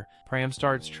days later, Pram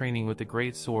starts training with the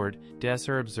great sword.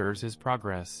 Desir observes his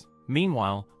progress.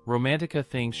 Meanwhile, Romantica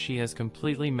thinks she has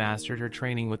completely mastered her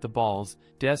training with the balls.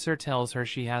 Desir tells her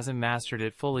she hasn't mastered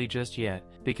it fully just yet,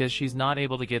 because she's not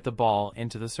able to get the ball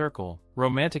into the circle.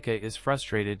 Romantica is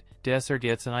frustrated. Desir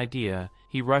gets an idea.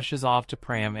 He rushes off to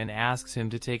Pram and asks him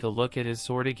to take a look at his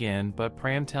sword again, but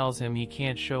Pram tells him he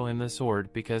can't show him the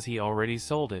sword because he already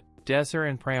sold it. Desir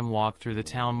and Pram walk through the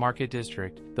town market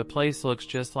district. The place looks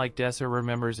just like Desir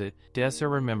remembers it. Desir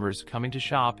remembers coming to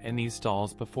shop in these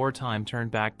stalls before time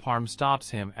turned back. Pram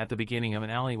stops him at the beginning of an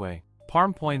alleyway.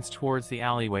 Pram points towards the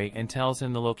alleyway and tells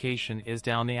him the location is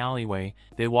down the alleyway.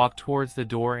 They walk towards the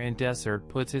door and Desir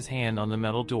puts his hand on the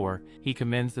metal door. He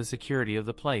commends the security of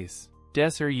the place.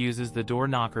 Desir uses the door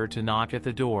knocker to knock at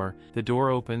the door. The door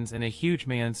opens and a huge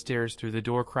man stares through the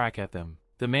door crack at them.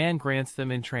 The man grants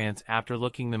them entrance after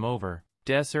looking them over.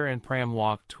 Desir and Pram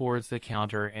walk towards the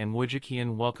counter and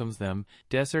Wujikian welcomes them.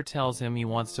 Desir tells him he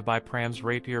wants to buy Pram's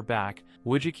rapier back.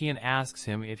 Wujikian asks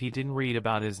him if he didn't read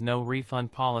about his no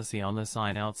refund policy on the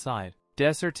sign outside.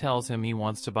 Desir tells him he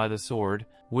wants to buy the sword.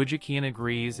 Wujikian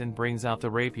agrees and brings out the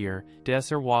rapier.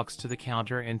 Desir walks to the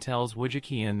counter and tells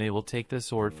Wujikian they will take the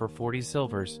sword for 40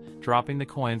 silvers, dropping the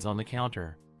coins on the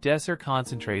counter. Desir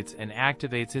concentrates and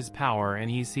activates his power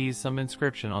and he sees some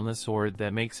inscription on the sword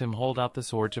that makes him hold out the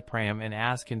sword to Pram and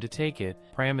ask him to take it.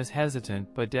 Pram is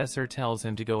hesitant, but Desir tells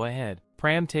him to go ahead.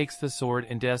 Pram takes the sword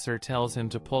and Desir tells him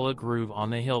to pull a groove on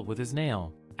the hilt with his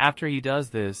nail. After he does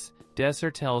this,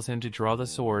 Desir tells him to draw the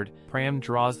sword. Pram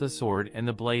draws the sword and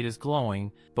the blade is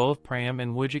glowing. Both Pram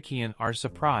and Wujikian are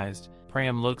surprised.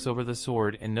 Pram looks over the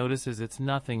sword and notices it's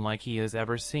nothing like he has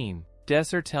ever seen.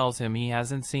 Desir tells him he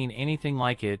hasn't seen anything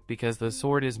like it because the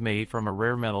sword is made from a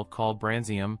rare metal called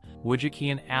branzium.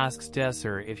 Wujikian asks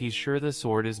Desir if he's sure the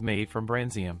sword is made from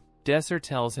branzium. Desir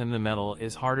tells him the metal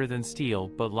is harder than steel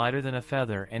but lighter than a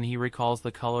feather, and he recalls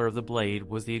the color of the blade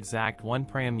was the exact one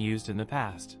Pram used in the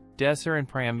past. Desir and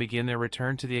Pram begin their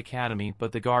return to the academy,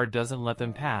 but the guard doesn't let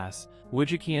them pass.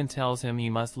 Wujikian tells him he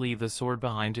must leave the sword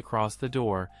behind to cross the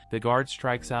door. The guard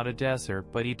strikes out at Desir,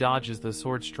 but he dodges the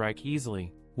sword strike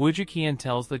easily. Wujikian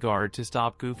tells the guard to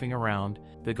stop goofing around.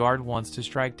 The guard wants to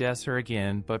strike Desir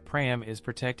again, but Pram is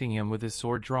protecting him with his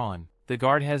sword drawn. The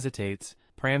guard hesitates.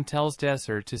 Pram tells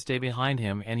Desir to stay behind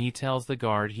him and he tells the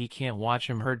guard he can't watch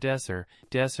him hurt Desir.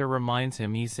 Desir reminds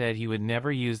him he said he would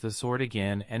never use the sword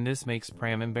again and this makes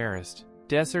Pram embarrassed.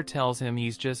 Desir tells him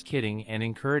he's just kidding and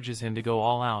encourages him to go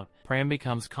all out. Pram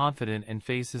becomes confident and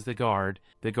faces the guard.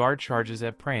 The guard charges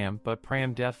at Pram, but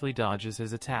Pram deftly dodges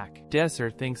his attack. Desir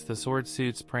thinks the sword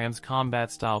suits Pram's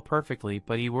combat style perfectly,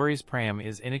 but he worries Pram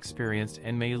is inexperienced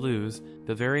and may lose.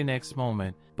 The very next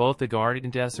moment, both the guard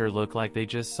and Desir look like they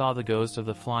just saw the ghost of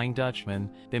the Flying Dutchman.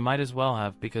 They might as well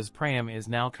have, because Pram is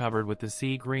now covered with the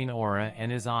sea green aura and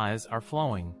his eyes are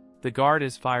flowing. The guard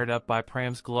is fired up by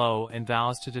Pram's glow and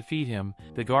vows to defeat him.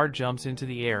 The guard jumps into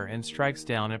the air and strikes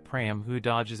down at Pram, who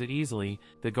dodges it easily.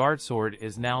 The guard sword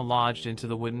is now lodged into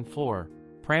the wooden floor.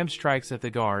 Pram strikes at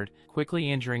the guard,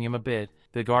 quickly injuring him a bit.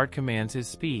 The guard commands his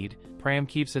speed. Pram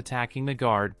keeps attacking the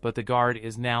guard, but the guard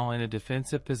is now in a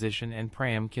defensive position and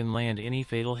Pram can land any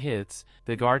fatal hits.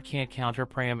 The guard can't counter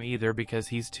Pram either because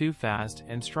he's too fast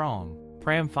and strong.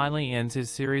 Pram finally ends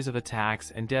his series of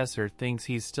attacks and Desir thinks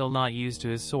he's still not used to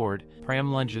his sword.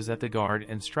 Pram lunges at the guard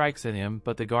and strikes at him,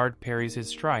 but the guard parries his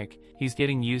strike. He's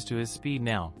getting used to his speed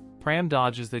now. Pram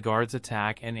dodges the guard's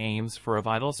attack and aims for a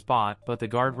vital spot, but the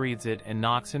guard reads it and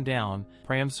knocks him down.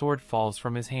 Pram's sword falls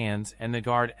from his hands and the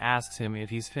guard asks him if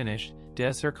he's finished.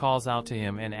 Desir calls out to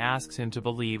him and asks him to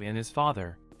believe in his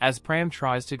father. As Pram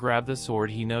tries to grab the sword,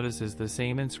 he notices the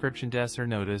same inscription Desir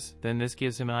noticed. Then this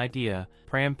gives him an idea.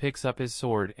 Pram picks up his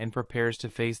sword and prepares to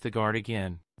face the guard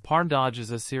again. Pram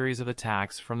dodges a series of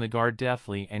attacks from the guard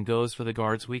deftly and goes for the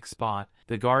guard's weak spot.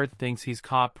 The guard thinks he's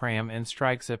caught Pram and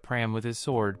strikes at Pram with his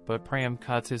sword, but Pram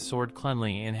cuts his sword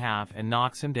cleanly in half and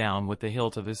knocks him down with the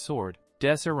hilt of his sword.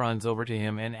 Desir runs over to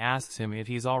him and asks him if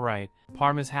he's alright.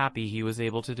 Pram is happy he was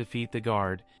able to defeat the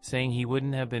guard, saying he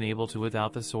wouldn't have been able to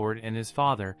without the sword and his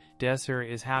father. Desir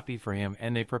is happy for him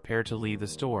and they prepare to leave the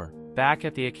store. Back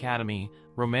at the academy,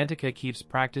 Romantica keeps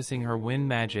practicing her wind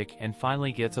magic and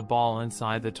finally gets a ball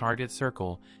inside the target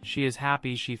circle. She is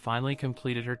happy she finally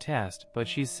completed her test, but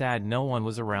she's sad no one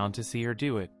was around to see her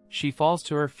do it. She falls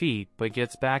to her feet but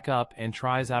gets back up and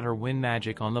tries out her wind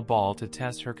magic on the ball to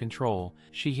test her control.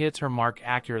 She hits her mark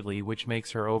accurately, which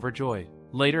makes her overjoyed.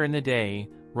 Later in the day,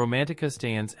 Romantica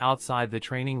stands outside the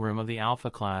training room of the Alpha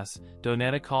class.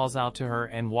 Donetta calls out to her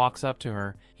and walks up to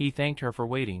her. He thanked her for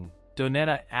waiting.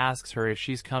 Donetta asks her if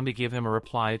she's come to give him a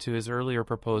reply to his earlier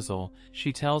proposal.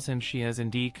 She tells him she has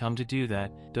indeed come to do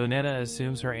that. Donetta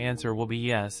assumes her answer will be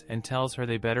yes and tells her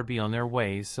they better be on their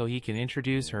way so he can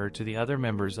introduce her to the other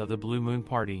members of the Blue Moon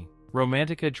Party.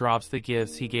 Romantica drops the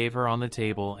gifts he gave her on the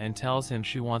table and tells him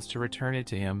she wants to return it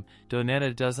to him.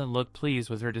 Donetta doesn't look pleased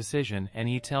with her decision and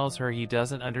he tells her he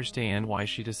doesn't understand why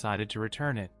she decided to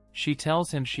return it. She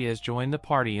tells him she has joined the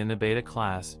party in the beta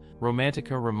class.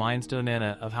 Romantica reminds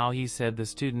Donetta of how he said the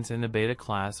students in the beta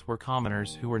class were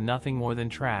commoners who were nothing more than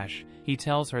trash. He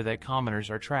tells her that commoners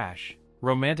are trash.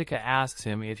 Romantica asks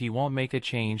him if he won't make a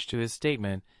change to his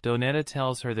statement. Donetta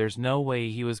tells her there's no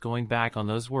way he was going back on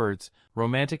those words.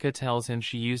 Romantica tells him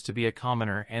she used to be a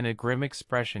commoner and a grim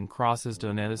expression crosses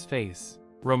Donetta's face.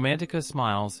 Romantica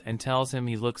smiles and tells him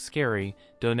he looks scary.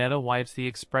 Donetta wipes the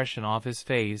expression off his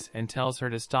face and tells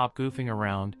her to stop goofing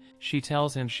around. She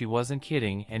tells him she wasn't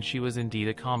kidding and she was indeed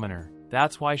a commoner.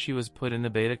 That's why she was put in the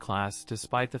beta class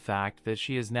despite the fact that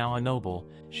she is now a noble.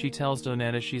 She tells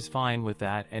Donetta she's fine with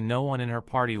that and no one in her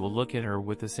party will look at her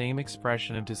with the same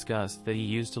expression of disgust that he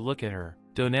used to look at her.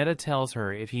 Donetta tells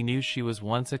her if he knew she was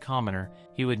once a commoner,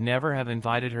 he would never have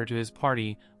invited her to his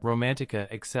party.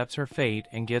 Romantica accepts her fate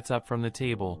and gets up from the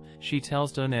table. She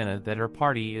tells Donetta that her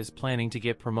party is planning to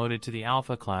get promoted to the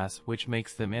Alpha class, which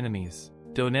makes them enemies.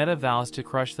 Donetta vows to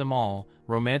crush them all.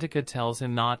 Romantica tells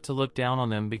him not to look down on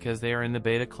them because they are in the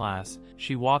beta class.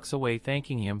 She walks away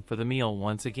thanking him for the meal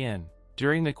once again.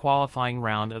 During the qualifying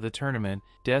round of the tournament,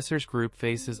 Desir's group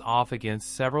faces off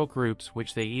against several groups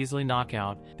which they easily knock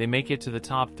out. They make it to the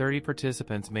top 30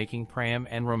 participants, making Pram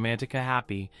and Romantica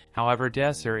happy. However,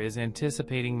 Desir is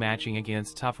anticipating matching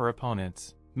against tougher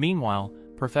opponents. Meanwhile,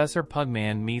 Professor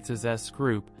Pugman meets Azeth's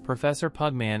group. Professor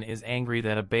Pugman is angry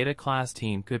that a beta class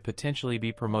team could potentially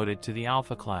be promoted to the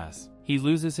Alpha class. He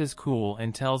loses his cool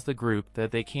and tells the group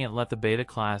that they can't let the beta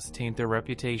class taint their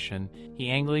reputation. He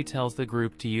angrily tells the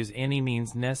group to use any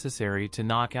means necessary to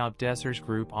knock out Desir's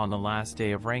group on the last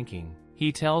day of ranking.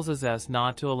 He tells Azeth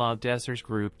not to allow Desir's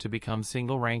group to become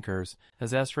single rankers.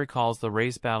 Azeth recalls the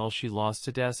race battle she lost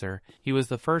to Desir. He was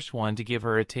the first one to give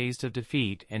her a taste of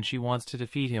defeat and she wants to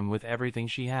defeat him with everything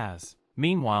she has.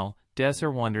 Meanwhile,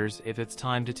 Desir wonders if it's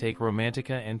time to take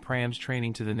Romantica and Pram's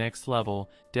training to the next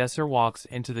level. Desir walks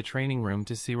into the training room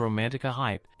to see Romantica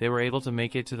hype. They were able to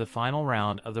make it to the final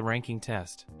round of the ranking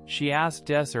test. She asks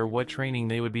Desir what training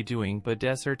they would be doing, but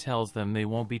Desir tells them they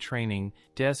won't be training.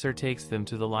 Desir takes them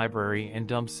to the library and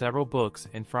dumps several books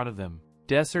in front of them.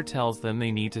 Desir tells them they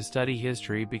need to study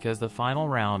history because the final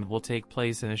round will take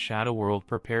place in a shadow world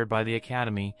prepared by the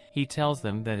Academy. He tells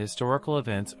them that historical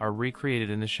events are recreated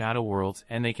in the shadow worlds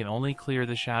and they can only clear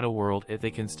the shadow world if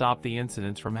they can stop the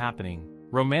incidents from happening.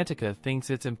 Romantica thinks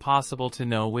it's impossible to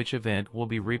know which event will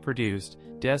be reproduced.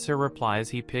 Desir replies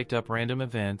he picked up random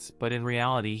events, but in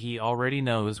reality he already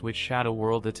knows which shadow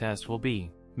world the test will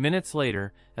be. Minutes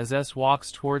later, as S walks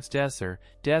towards Desir,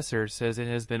 Desir says it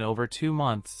has been over 2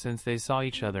 months since they saw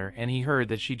each other and he heard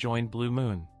that she joined Blue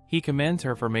Moon. He commends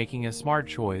her for making a smart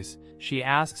choice. She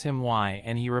asks him why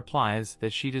and he replies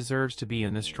that she deserves to be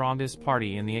in the strongest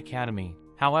party in the Academy.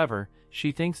 However,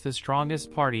 she thinks the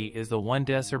strongest party is the one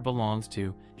Desir belongs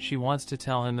to. She wants to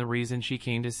tell him the reason she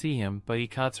came to see him, but he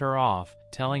cuts her off,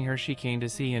 telling her she came to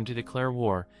see him to declare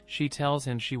war. She tells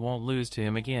him she won't lose to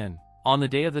him again. On the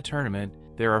day of the tournament,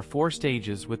 there are 4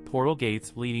 stages with portal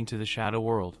gates leading to the shadow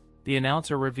world. The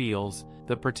announcer reveals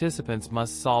the participants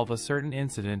must solve a certain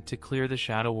incident to clear the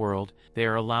shadow world. They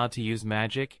are allowed to use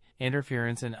magic,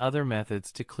 interference and other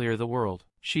methods to clear the world.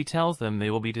 She tells them they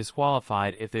will be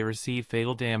disqualified if they receive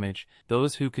fatal damage.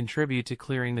 Those who contribute to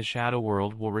clearing the shadow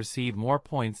world will receive more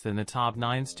points than the top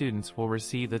 9 students will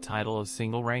receive the title of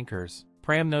single rankers.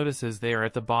 Pram notices they are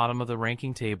at the bottom of the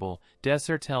ranking table.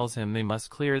 Desir tells him they must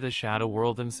clear the shadow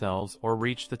world themselves or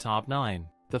reach the top 9.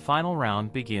 The final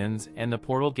round begins and the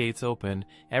portal gates open.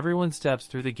 Everyone steps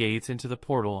through the gates into the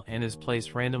portal and is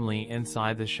placed randomly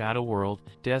inside the shadow world.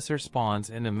 Desir spawns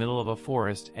in the middle of a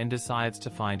forest and decides to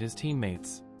find his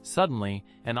teammates. Suddenly,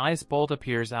 an ice bolt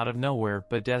appears out of nowhere,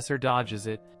 but Desir dodges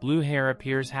it. Blue Hair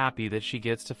appears happy that she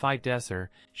gets to fight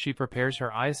Desir. She prepares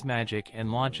her ice magic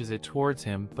and launches it towards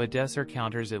him, but Desir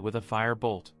counters it with a fire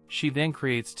bolt. She then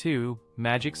creates 2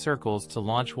 magic circles to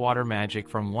launch water magic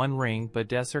from one ring, but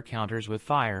Desir counters with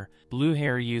fire. Blue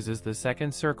Hair uses the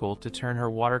second circle to turn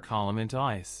her water column into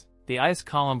ice. The ice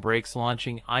column breaks,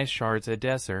 launching ice shards at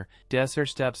Desir. Desir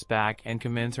steps back and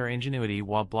commends her ingenuity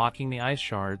while blocking the ice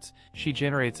shards. She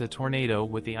generates a tornado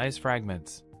with the ice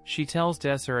fragments. She tells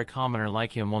Desir a commoner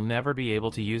like him will never be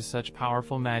able to use such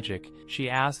powerful magic. She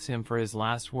asks him for his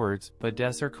last words, but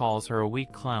Desir calls her a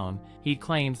weak clown. He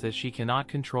claims that she cannot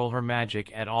control her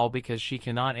magic at all because she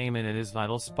cannot aim it at his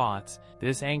vital spots.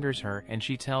 This angers her and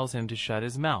she tells him to shut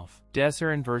his mouth.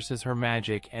 Desir inverses her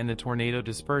magic and the tornado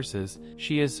disperses.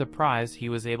 She is surprised he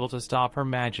was able to stop her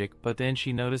magic, but then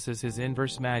she notices his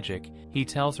inverse magic. He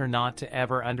tells her not to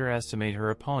ever underestimate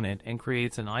her opponent and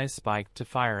creates an ice spike to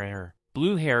fire at her.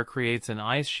 Blue Hair creates an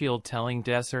ice shield telling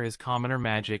Desir his commoner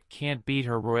magic can't beat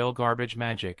her royal garbage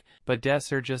magic, but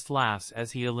Desir just laughs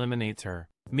as he eliminates her.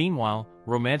 Meanwhile,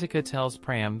 Romantica tells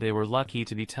Pram they were lucky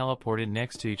to be teleported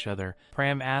next to each other.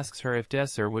 Pram asks her if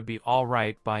Desir would be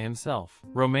alright by himself.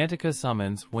 Romantica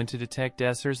summons when to detect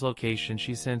Desir's location.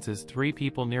 She senses 3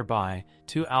 people nearby.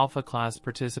 2 Alpha class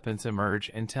participants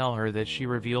emerge and tell her that she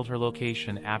revealed her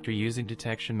location after using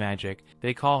detection magic.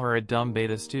 They call her a dumb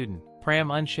beta student. Pram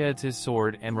unsheds his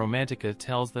sword and Romantica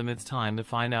tells them it's time to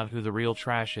find out who the real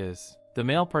trash is. The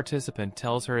male participant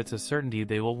tells her it's a certainty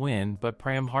they will win, but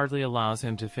Pram hardly allows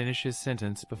him to finish his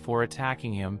sentence before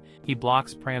attacking him. He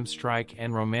blocks Pram's strike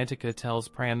and Romantica tells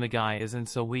Pram the guy isn't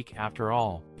so weak after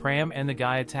all. Pram and the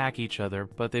guy attack each other,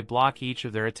 but they block each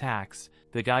of their attacks.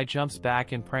 The guy jumps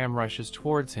back and Pram rushes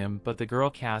towards him, but the girl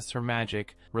casts her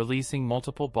magic, releasing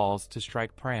multiple balls to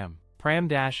strike Pram. Pram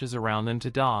dashes around them to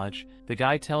dodge. The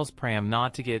guy tells Pram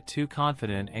not to get too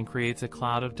confident and creates a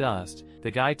cloud of dust.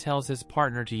 The guy tells his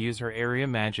partner to use her area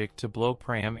magic to blow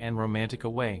Pram and Romantica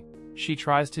away. She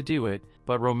tries to do it,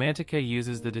 but Romantica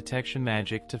uses the detection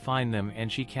magic to find them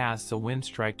and she casts a wind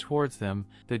strike towards them.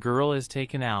 The girl is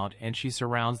taken out and she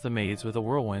surrounds the maids with a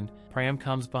whirlwind. Pram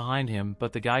comes behind him,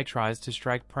 but the guy tries to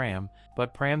strike Pram,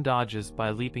 but Pram dodges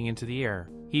by leaping into the air.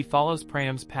 He follows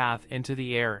Pram's path into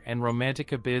the air and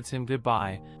Romantica bids him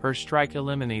goodbye. Her strike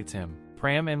eliminates him.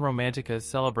 Pram and Romantica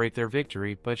celebrate their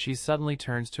victory, but she suddenly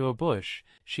turns to a bush.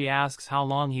 She asks how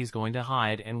long he's going to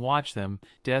hide and watch them.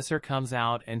 Desir comes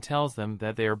out and tells them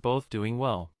that they are both doing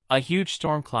well. A huge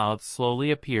storm cloud slowly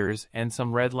appears and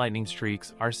some red lightning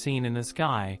streaks are seen in the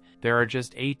sky. There are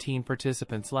just 18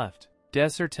 participants left.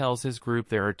 Desir tells his group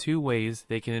there are 2 ways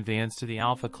they can advance to the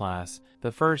Alpha class.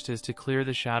 The first is to clear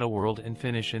the Shadow World and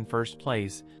finish in first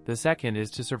place. The second is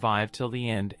to survive till the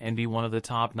end and be one of the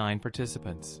top 9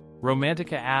 participants.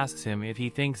 Romantica asks him if he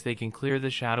thinks they can clear the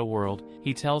Shadow World.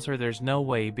 He tells her there's no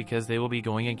way because they will be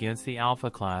going against the Alpha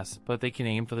class, but they can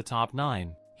aim for the top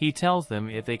 9. He tells them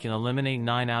if they can eliminate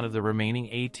 9 out of the remaining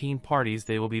 18 parties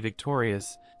they will be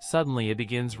victorious. Suddenly it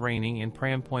begins raining and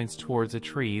Pram points towards a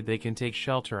tree they can take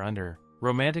shelter under.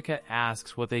 Romantica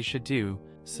asks what they should do.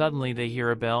 Suddenly they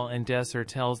hear a bell and Desir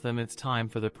tells them it's time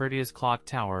for the prettiest clock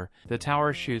tower. The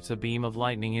tower shoots a beam of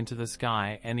lightning into the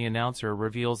sky and the announcer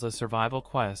reveals a survival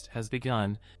quest has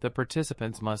begun. The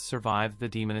participants must survive the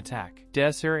demon attack.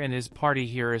 Desir and his party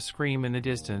hear a scream in the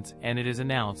distance and it is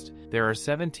announced there are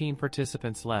 17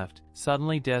 participants left.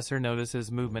 Suddenly Desir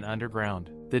notices movement underground.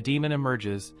 The demon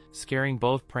emerges, scaring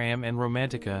both Pram and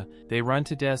Romantica. They run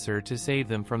to Desir to save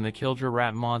them from the Kildra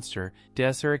rat monster.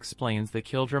 Desir explains the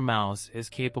Kildra mouse is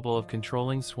capable of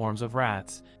controlling swarms of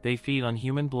rats. They feed on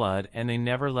human blood and they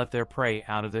never let their prey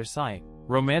out of their sight.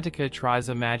 Romantica tries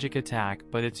a magic attack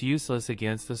but it's useless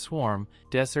against the swarm.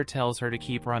 Desir tells her to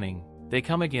keep running. They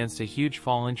come against a huge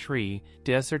fallen tree.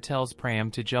 Desir tells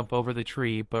Pram to jump over the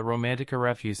tree but Romantica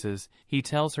refuses. He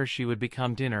tells her she would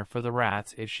become dinner for the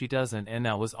rats if she doesn't and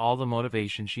that was all the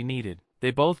motivation she needed.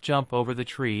 They both jump over the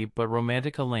tree but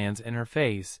Romantica lands in her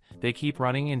face. They keep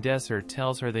running and Desir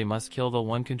tells her they must kill the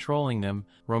one controlling them.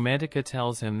 Romantica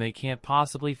tells him they can't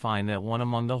possibly find that one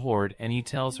among the horde and he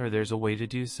tells her there's a way to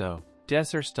do so.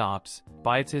 Desir stops,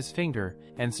 bites his finger,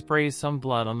 and sprays some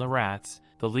blood on the rats.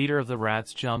 The leader of the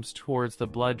rats jumps towards the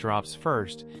blood drops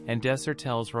first, and Desir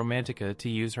tells Romantica to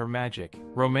use her magic.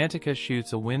 Romantica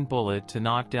shoots a wind bullet to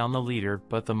knock down the leader,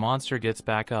 but the monster gets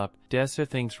back up. Desir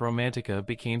thinks Romantica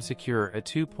became secure at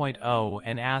 2.0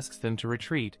 and asks them to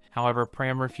retreat. However,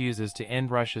 Pram refuses to end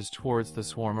rushes towards the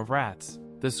swarm of rats.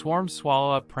 The swarms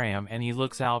swallow up Pram and he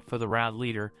looks out for the rat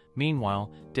leader.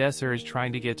 Meanwhile, Desir is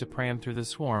trying to get to Pram through the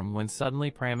swarm when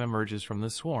suddenly Pram emerges from the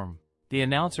swarm. The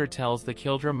announcer tells the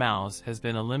Kildra mouse has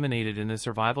been eliminated and the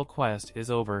survival quest is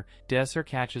over. Desir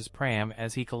catches Pram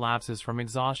as he collapses from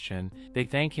exhaustion. They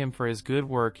thank him for his good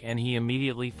work and he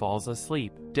immediately falls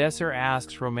asleep. Desir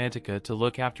asks Romantica to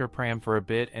look after Pram for a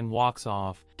bit and walks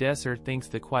off. Desir thinks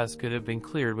the quest could have been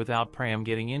cleared without Pram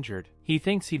getting injured. He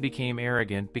thinks he became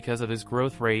arrogant because of his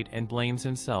growth rate and blames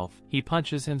himself. He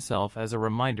punches himself as a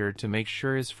reminder to make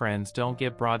sure his friends don't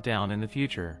get brought down in the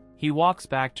future. He walks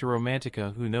back to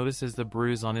Romantica who notices the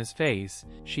bruise on his face.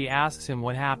 She asks him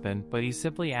what happened but he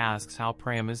simply asks how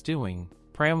Pram is doing.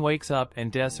 Pram wakes up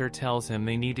and Desir tells him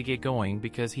they need to get going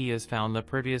because he has found the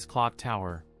prettiest clock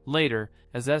tower. Later,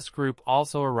 Azeth's group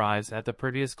also arrives at the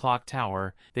prettiest clock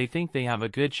tower. They think they have a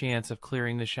good chance of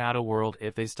clearing the shadow world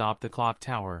if they stop the clock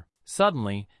tower.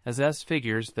 Suddenly, Azeth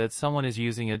figures that someone is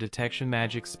using a detection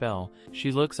magic spell.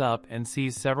 She looks up and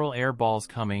sees several air balls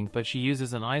coming but she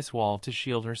uses an ice wall to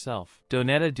shield herself.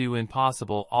 Donetta do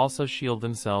Impossible also shield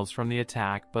themselves from the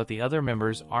attack but the other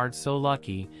members aren't so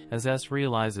lucky. Azeth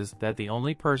realizes that the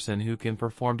only person who can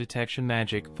perform detection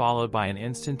magic followed by an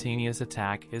instantaneous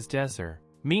attack is Desir.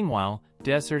 Meanwhile,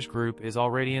 Desir's group is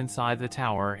already inside the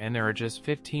tower and there are just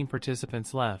 15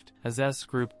 participants left. Azeth's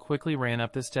group quickly ran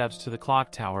up the steps to the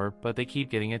clock tower but they keep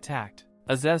getting attacked.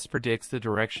 Azeth predicts the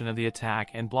direction of the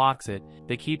attack and blocks it.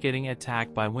 They keep getting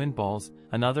attacked by wind balls.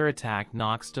 Another attack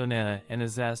knocks Donetta and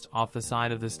Azeth off the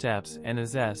side of the steps and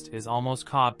Azeth is almost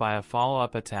caught by a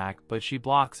follow-up attack but she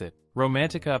blocks it.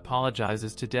 Romantica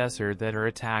apologizes to Desir that her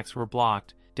attacks were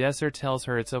blocked. Desir tells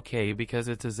her it's okay because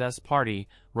it's Azeth's party.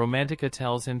 Romantica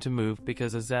tells him to move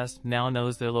because Azeth now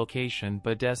knows their location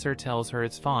but Desir tells her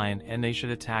it's fine and they should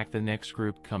attack the next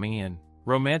group coming in.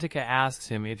 Romantica asks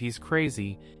him if he's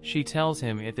crazy. She tells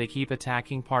him if they keep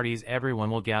attacking parties everyone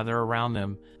will gather around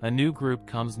them. A new group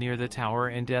comes near the tower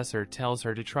and Desir tells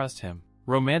her to trust him.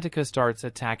 Romantica starts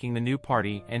attacking the new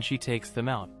party and she takes them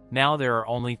out. Now there are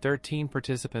only 13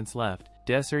 participants left.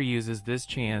 Desir uses this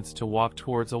chance to walk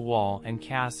towards a wall and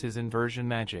casts his inversion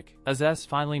magic. Azeth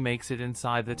finally makes it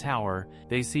inside the tower.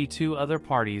 They see two other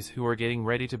parties who are getting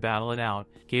ready to battle it out.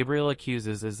 Gabriel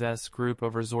accuses Azeth's group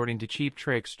of resorting to cheap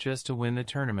tricks just to win the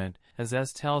tournament.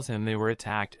 Azeth tells him they were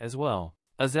attacked as well.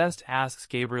 Azeth asks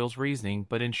Gabriel's reasoning,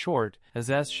 but in short,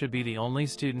 Azeth should be the only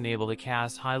student able to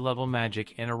cast high-level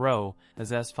magic in a row.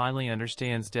 Azeth finally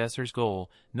understands Desir's goal.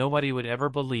 Nobody would ever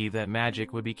believe that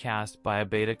magic would be cast by a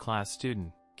beta-class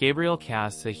student. Gabriel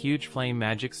casts a huge flame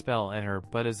magic spell at her,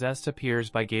 but Azeth appears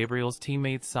by Gabriel's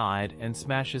teammate's side and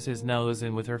smashes his nose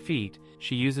in with her feet.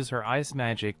 She uses her ice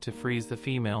magic to freeze the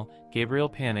female. Gabriel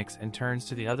panics and turns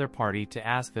to the other party to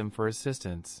ask them for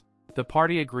assistance. The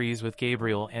party agrees with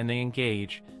Gabriel and they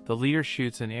engage. The leader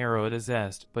shoots an arrow at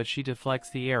Azeth, but she deflects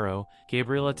the arrow.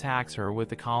 Gabriel attacks her with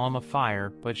the column of fire,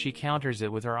 but she counters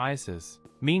it with her ices.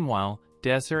 Meanwhile,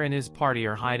 Desir and his party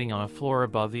are hiding on a floor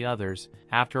above the others.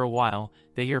 After a while,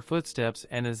 they hear footsteps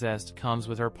and Azeth comes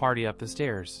with her party up the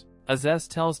stairs. Azeth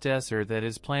tells Desir that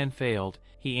his plan failed.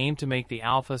 He aimed to make the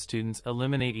alpha students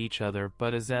eliminate each other,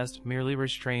 but Azeth merely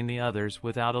restrained the others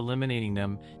without eliminating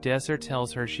them. Desir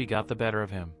tells her she got the better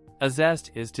of him. Azest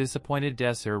is disappointed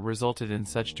Desir resulted in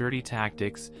such dirty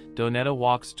tactics. Donetta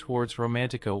walks towards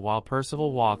Romantica while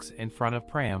Percival walks in front of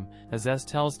Pram. Azest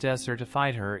tells Desir to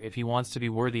fight her if he wants to be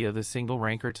worthy of the single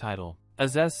ranker title.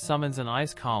 Azest summons an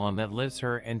ice column that lifts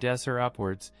her and Desir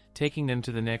upwards, taking them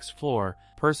to the next floor.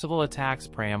 Percival attacks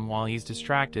Pram while he's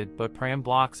distracted, but Pram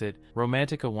blocks it.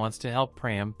 Romantica wants to help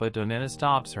Pram, but Donetta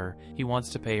stops her. He wants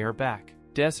to pay her back.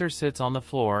 Desir sits on the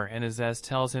floor and Azest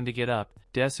tells him to get up.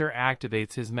 Desir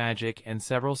activates his magic and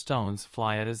several stones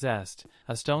fly at Azest.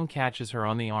 A stone catches her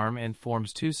on the arm and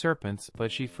forms two serpents,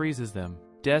 but she freezes them.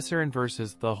 Desir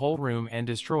inverses the whole room and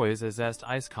destroys Azest's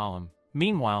ice column.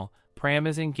 Meanwhile, Pram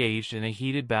is engaged in a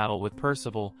heated battle with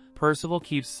Percival. Percival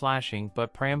keeps slashing,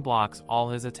 but Pram blocks all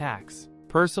his attacks.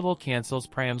 Percival cancels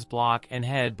Pram's block and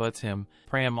headbutts him.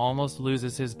 Pram almost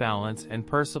loses his balance and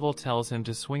Percival tells him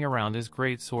to swing around his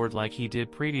great sword like he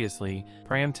did previously.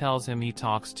 Pram tells him he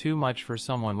talks too much for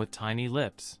someone with tiny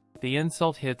lips. The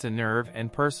insult hits a nerve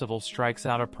and Percival strikes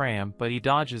out at Pram, but he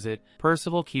dodges it.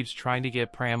 Percival keeps trying to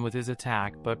get Pram with his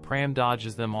attack, but Pram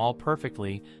dodges them all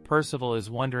perfectly. Percival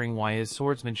is wondering why his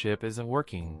swordsmanship isn't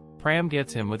working. Pram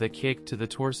gets him with a kick to the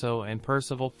torso and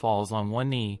Percival falls on one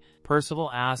knee. Percival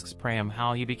asks Pram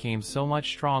how he became so much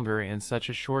stronger in such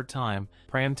a short time.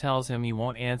 Pram tells him he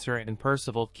won't answer and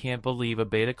Percival can't believe a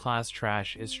beta-class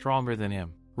trash is stronger than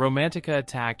him. Romantica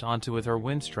attacked onto with her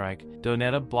wind strike.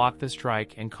 Donetta blocked the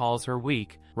strike and calls her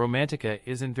weak. Romantica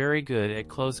isn't very good at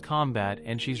close combat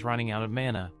and she's running out of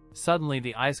mana. Suddenly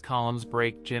the ice columns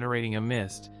break, generating a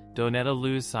mist. Donetta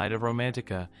loses sight of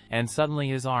Romantica, and suddenly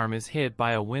his arm is hit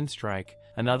by a wind strike.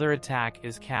 Another attack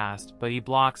is cast, but he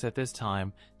blocks at this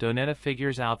time. Donetta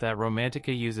figures out that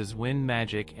Romantica uses wind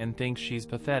magic and thinks she's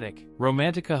pathetic.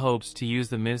 Romantica hopes to use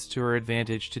the mist to her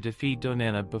advantage to defeat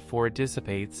Donetta before it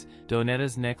dissipates.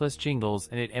 Donetta's necklace jingles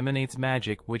and it emanates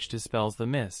magic which dispels the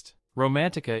mist.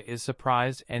 Romantica is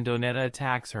surprised and Donetta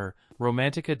attacks her.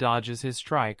 Romantica dodges his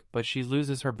strike, but she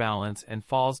loses her balance and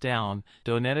falls down.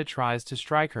 Donetta tries to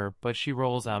strike her, but she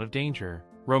rolls out of danger.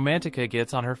 Romantica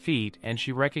gets on her feet and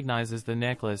she recognizes the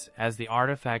necklace as the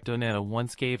artifact Donetta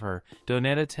once gave her.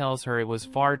 Donetta tells her it was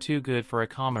far too good for a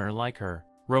commoner like her.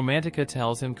 Romantica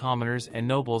tells him commoners and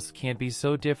nobles can't be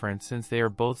so different since they are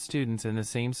both students in the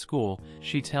same school.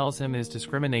 She tells him his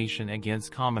discrimination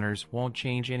against commoners won't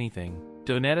change anything.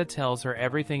 Donetta tells her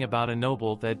everything about a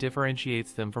noble that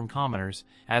differentiates them from commoners.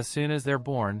 As soon as they're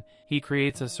born, he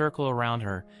creates a circle around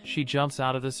her. She jumps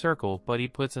out of the circle, but he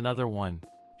puts another one.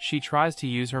 She tries to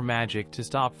use her magic to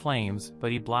stop flames,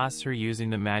 but he blasts her using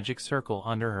the magic circle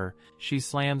under her. She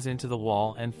slams into the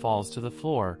wall and falls to the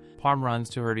floor. Pram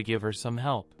runs to her to give her some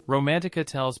help. Romantica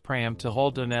tells Pram to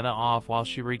hold Donetta off while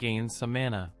she regains some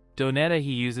mana. Donetta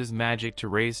he uses magic to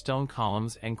raise stone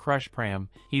columns and crush Pram.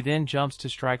 He then jumps to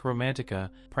strike Romantica.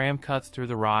 Pram cuts through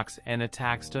the rocks and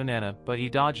attacks Donetta, but he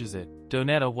dodges it.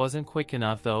 Donetta wasn't quick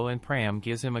enough though and Pram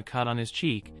gives him a cut on his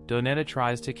cheek. Donetta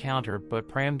tries to counter, but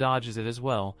Pram dodges it as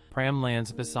well. Pram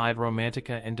lands beside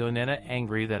Romantica and Donetta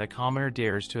angry that a commoner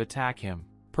dares to attack him.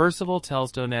 Percival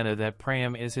tells Donetta that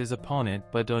Pram is his opponent,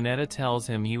 but Donetta tells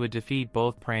him he would defeat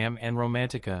both Pram and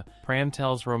Romantica. Pram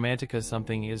tells Romantica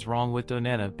something is wrong with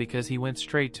Donetta because he went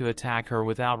straight to attack her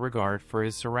without regard for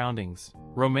his surroundings.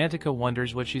 Romantica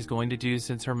wonders what she's going to do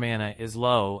since her mana is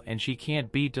low and she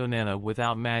can't beat Donetta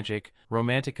without magic.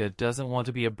 Romantica doesn't want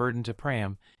to be a burden to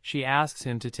Pram. She asks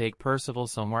him to take Percival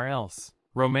somewhere else.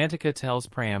 Romantica tells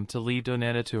Pram to leave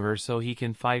Donetta to her so he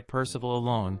can fight Percival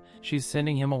alone. She's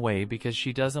sending him away because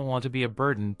she doesn't want to be a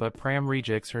burden, but Pram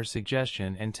rejects her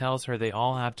suggestion and tells her they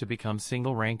all have to become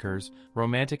single rankers.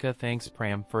 Romantica thanks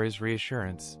Pram for his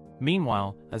reassurance.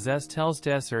 Meanwhile, Azest tells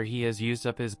Desir he has used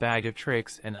up his bag of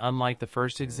tricks and unlike the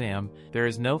first exam, there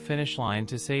is no finish line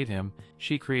to save him.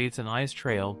 She creates an ice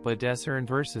trail, but Desir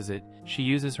inverses it. She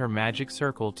uses her magic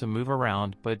circle to move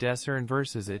around, but Desir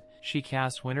inverses it. She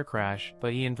casts Winter Crash,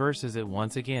 but he inverses it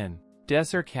once again.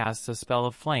 Desir casts a spell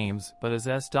of flames, but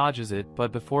Azest dodges it,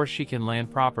 but before she can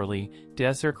land properly,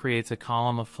 Desir creates a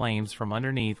column of flames from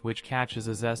underneath which catches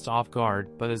Azest off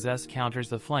guard, but Azest counters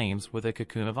the flames with a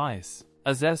cocoon of ice.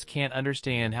 Azest can't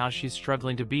understand how she's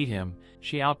struggling to beat him.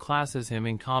 She outclasses him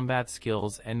in combat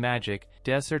skills and magic.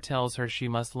 Desir tells her she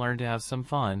must learn to have some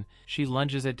fun. She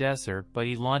lunges at Desir, but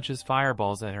he launches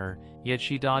fireballs at her, yet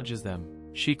she dodges them.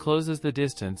 She closes the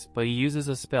distance, but he uses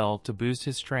a spell to boost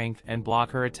his strength and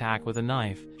block her attack with a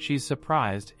knife. She's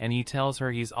surprised, and he tells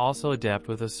her he's also adept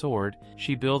with a sword.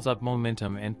 She builds up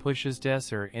momentum and pushes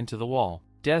Desir into the wall.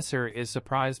 Desir is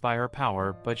surprised by her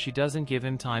power, but she doesn't give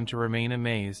him time to remain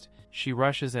amazed. She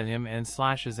rushes at him and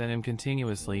slashes at him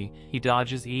continuously. He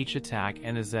dodges each attack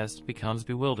and Azest becomes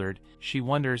bewildered. She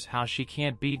wonders how she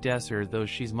can't beat Desir though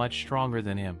she's much stronger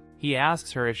than him. He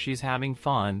asks her if she's having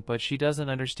fun, but she doesn't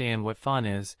understand what fun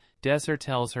is. Desir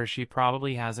tells her she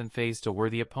probably hasn't faced a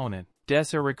worthy opponent.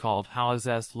 Desir recalled how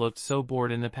Azest looked so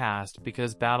bored in the past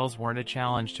because battles weren't a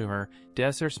challenge to her.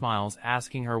 Desir smiles,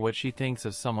 asking her what she thinks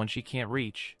of someone she can't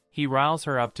reach. He riles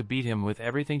her up to beat him with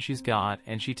everything she's got,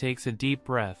 and she takes a deep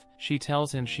breath. She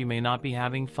tells him she may not be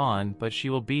having fun, but she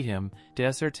will beat him.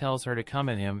 Desir tells her to come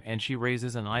at him, and she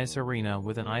raises an ice arena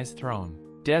with an ice throne.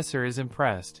 Desir is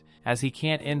impressed, as he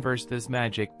can't inverse this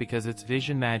magic because it's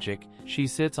vision magic. She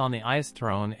sits on the ice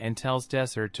throne and tells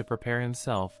Desir to prepare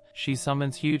himself. She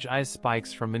summons huge ice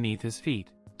spikes from beneath his feet.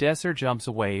 Desir jumps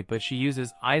away, but she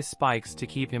uses ice spikes to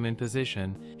keep him in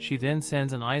position. She then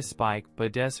sends an ice spike,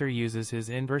 but Desir uses his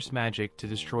inverse magic to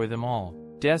destroy them all.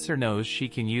 Desir knows she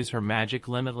can use her magic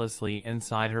limitlessly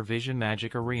inside her vision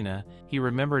magic arena. He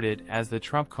remembered it as the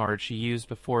trump card she used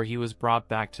before he was brought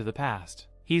back to the past.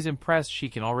 He's impressed she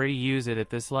can already use it at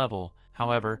this level.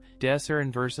 However, Desir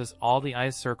inverses all the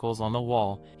ice circles on the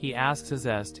wall. He asks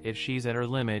Azest if she's at her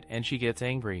limit and she gets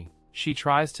angry. She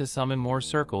tries to summon more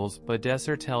circles, but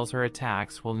Desir tells her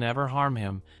attacks will never harm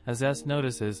him. Azest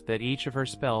notices that each of her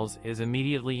spells is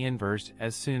immediately inversed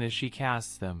as soon as she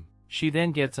casts them. She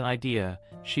then gets an idea.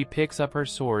 She picks up her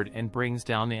sword and brings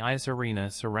down the ice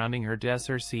arena surrounding her.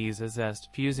 Desir sees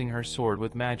Azest fusing her sword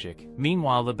with magic.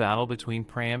 Meanwhile, the battle between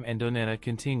Pram and Donetta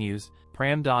continues.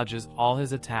 Pram dodges all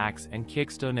his attacks and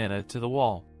kicks Donetta to the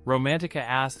wall. Romantica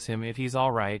asks him if he's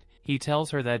alright. He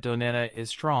tells her that Donetta is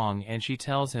strong, and she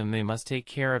tells him they must take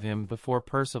care of him before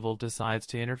Percival decides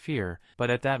to interfere. But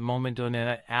at that moment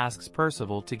Donetta asks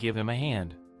Percival to give him a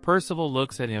hand. Percival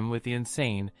looks at him with the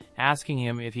insane, asking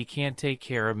him if he can't take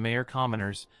care of Mayor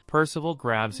Commoners. Percival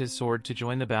grabs his sword to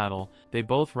join the battle. They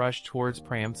both rush towards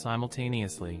Pram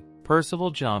simultaneously.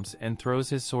 Percival jumps and throws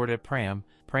his sword at Pram.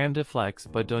 Pram deflects,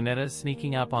 but Donetta is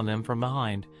sneaking up on them from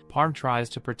behind. Pram tries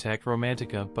to protect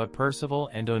Romantica, but Percival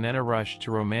and Donetta rush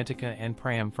to Romantica and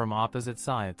Pram from opposite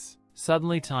sides.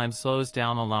 Suddenly time slows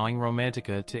down, allowing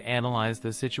Romantica to analyze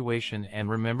the situation and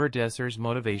remember Desir's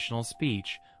motivational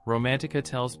speech. Romantica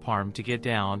tells Parm to get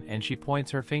down, and she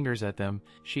points her fingers at them.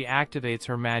 She activates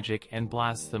her magic and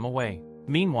blasts them away.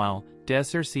 Meanwhile,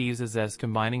 Desir sees Azest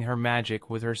combining her magic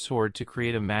with her sword to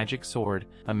create a magic sword.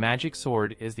 A magic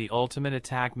sword is the ultimate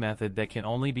attack method that can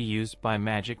only be used by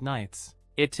magic knights.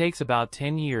 It takes about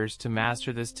 10 years to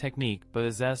master this technique, but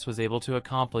Azest was able to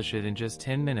accomplish it in just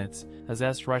 10 minutes.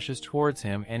 Azest rushes towards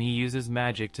him and he uses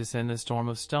magic to send a storm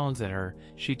of stones at her.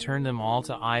 She turned them all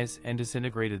to ice and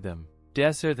disintegrated them.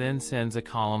 Desir then sends a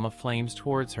column of flames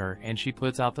towards her, and she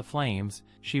puts out the flames.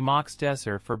 She mocks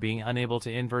Desir for being unable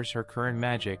to inverse her current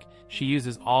magic. She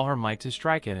uses all her might to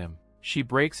strike at him. She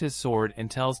breaks his sword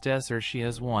and tells Desir she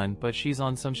has won, but she's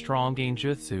on some strong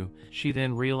genjutsu. She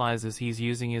then realizes he's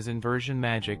using his inversion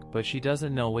magic, but she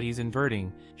doesn't know what he's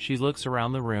inverting. She looks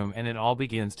around the room and it all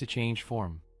begins to change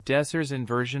form. Desir's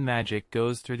inversion magic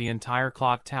goes through the entire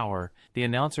clock tower. The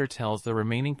announcer tells the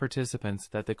remaining participants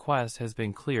that the quest has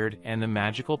been cleared and the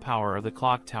magical power of the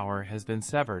clock tower has been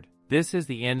severed. This is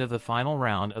the end of the final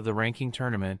round of the ranking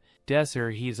tournament. Desir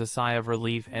heaves a sigh of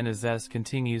relief and Azest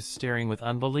continues staring with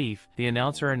unbelief. The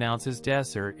announcer announces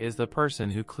Desir is the person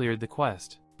who cleared the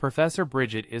quest. Professor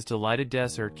Bridget is delighted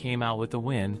Desir came out with the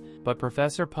win, but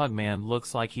Professor Pugman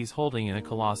looks like he's holding in a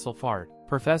colossal fart.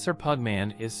 Professor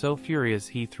Pugman is so furious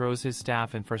he throws his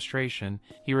staff in frustration.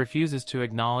 He refuses to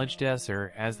acknowledge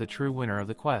Desir as the true winner of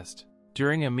the quest.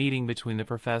 During a meeting between the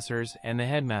professors and the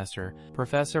headmaster,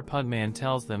 Professor Pugman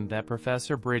tells them that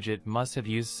Professor Bridget must have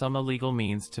used some illegal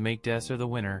means to make Desir the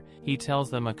winner. He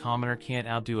tells them a commoner can't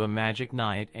outdo a magic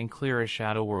knight and clear a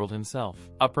shadow world himself.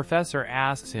 A professor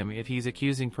asks him if he's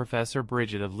accusing Professor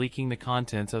Bridget of leaking the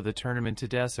contents of the tournament to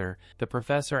Desir. The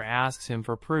professor asks him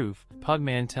for proof.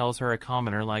 Pugman tells her a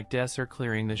commoner like Desir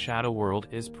clearing the shadow world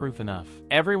is proof enough.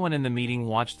 Everyone in the meeting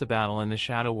watched the battle in the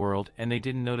shadow world and they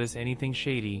didn't notice anything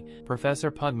shady.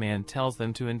 Professor Pugman tells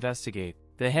them to investigate.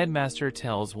 The headmaster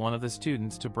tells one of the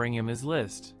students to bring him his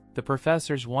list. The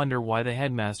professors wonder why the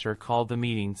headmaster called the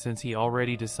meeting since he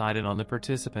already decided on the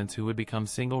participants who would become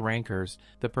single rankers.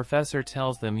 The professor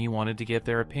tells them he wanted to get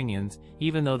their opinions,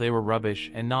 even though they were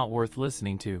rubbish and not worth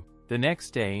listening to. The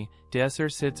next day, Desir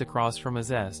sits across from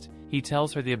Azest. He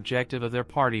tells her the objective of their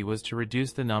party was to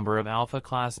reduce the number of alpha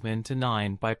classmen to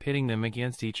 9 by pitting them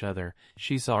against each other.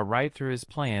 She saw right through his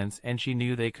plans and she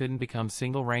knew they couldn't become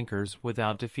single rankers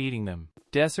without defeating them.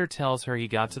 Desir tells her he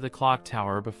got to the clock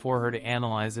tower before her to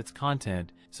analyze its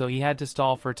content, so he had to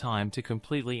stall for time to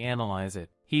completely analyze it.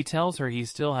 He tells her he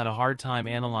still had a hard time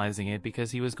analyzing it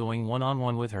because he was going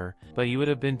one-on-one with her, but he would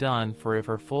have been done for if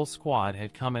her full squad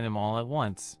had come at him all at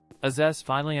once. Azes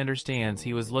finally understands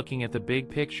he was looking at the big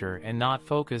picture and not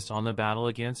focused on the battle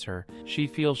against her. She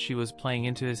feels she was playing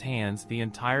into his hands the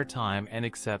entire time and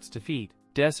accepts defeat.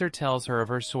 Desir tells her if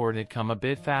her sword had come a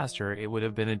bit faster it would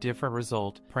have been a different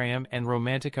result. Pram and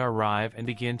Romantica arrive and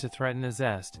begin to threaten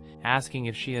Azes, asking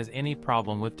if she has any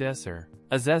problem with Desir.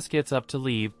 Azes gets up to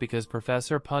leave because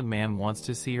Professor Pugman wants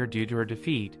to see her due to her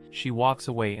defeat. She walks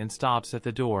away and stops at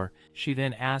the door. She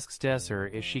then asks Desir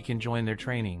if she can join their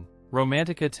training.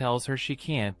 Romantica tells her she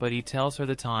can't, but he tells her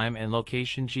the time and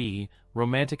location.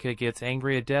 Romantica gets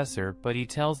angry at Desir, but he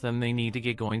tells them they need to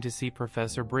get going to see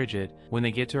Professor Bridget. When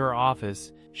they get to her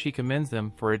office, she commends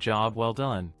them for a job well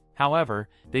done. However,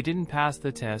 they didn't pass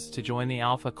the test to join the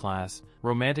Alpha class.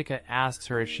 Romantica asks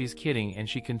her if she's kidding and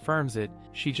she confirms it.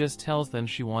 She just tells them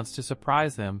she wants to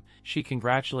surprise them. She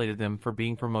congratulated them for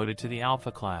being promoted to the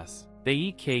Alpha class. They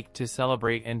eat cake to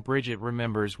celebrate and Bridget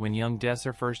remembers when young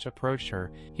Desir first approached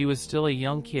her. He was still a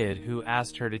young kid who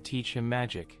asked her to teach him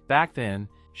magic. Back then,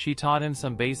 she taught him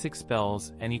some basic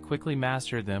spells and he quickly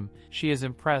mastered them. She is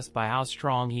impressed by how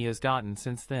strong he has gotten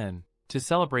since then. To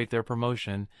celebrate their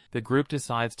promotion, the group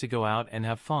decides to go out and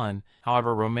have fun.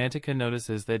 However, Romantica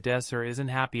notices that Desir isn't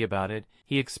happy about it.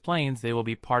 He explains they will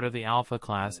be part of the Alpha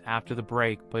class after the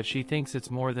break, but she thinks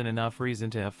it's more than enough reason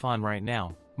to have fun right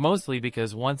now. Mostly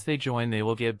because once they join they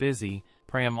will get busy.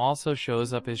 Pram also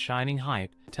shows up as shining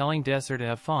hype, telling Desir to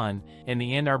have fun. In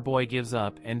the end our boy gives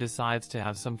up and decides to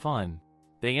have some fun.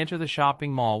 They enter the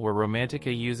shopping mall where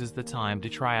Romantica uses the time to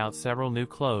try out several new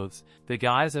clothes. The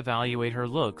guys evaluate her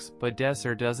looks, but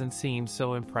Desir doesn't seem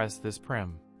so impressed this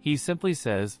Prim. He simply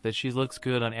says that she looks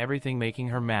good on everything, making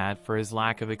her mad for his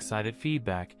lack of excited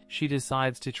feedback. She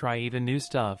decides to try even new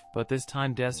stuff, but this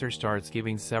time Desir starts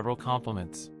giving several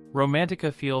compliments.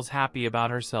 Romantica feels happy about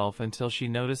herself until she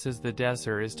notices that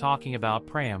Desir is talking about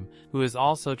Pram, who is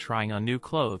also trying on new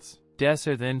clothes.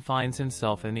 Desir then finds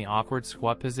himself in the awkward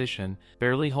squat position,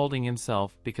 barely holding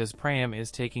himself because Pram is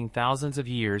taking thousands of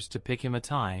years to pick him a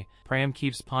tie. Pram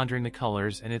keeps pondering the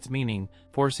colors and its meaning,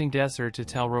 forcing Desir to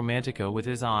tell Romantica with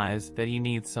his eyes that he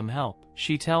needs some help.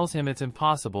 She tells him it's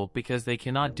impossible because they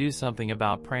cannot do something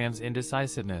about Pram's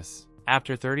indecisiveness.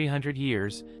 After 300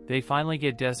 years, they finally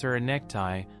get Desir a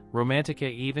necktie. Romantica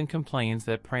even complains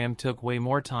that Pram took way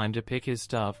more time to pick his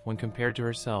stuff when compared to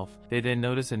herself. They then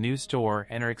notice a new store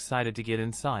and are excited to get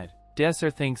inside.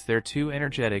 Desir thinks they're too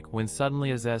energetic when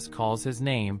suddenly Azes calls his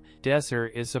name. Desir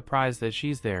is surprised that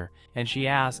she's there, and she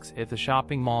asks if the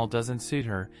shopping mall doesn't suit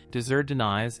her. Desir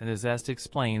denies and Azes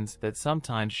explains that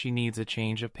sometimes she needs a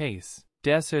change of pace.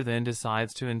 Desir then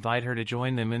decides to invite her to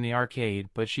join them in the arcade,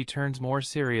 but she turns more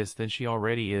serious than she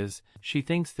already is. She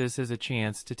thinks this is a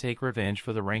chance to take revenge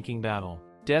for the ranking battle.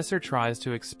 Desir tries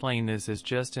to explain this as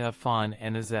just to have fun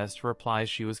and Azes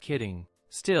replies she was kidding.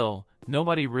 Still,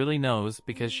 nobody really knows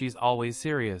because she's always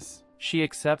serious. She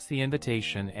accepts the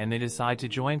invitation and they decide to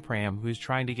join Pram, who's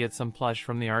trying to get some plush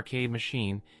from the arcade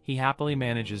machine. He happily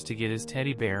manages to get his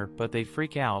teddy bear, but they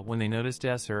freak out when they notice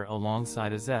Desir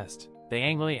alongside Azes. They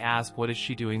angrily ask what is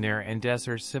she doing there and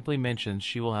Desir simply mentions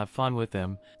she will have fun with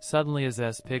them. Suddenly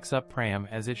Azes picks up Pram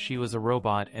as if she was a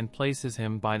robot and places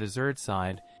him by Desir's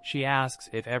side. She asks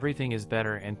if everything is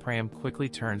better and Pram quickly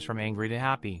turns from angry to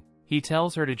happy. He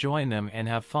tells her to join them and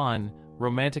have fun.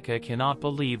 Romantica cannot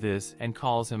believe this and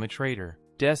calls him a traitor.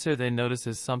 Desir then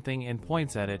notices something and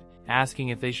points at it, asking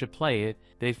if they should play it.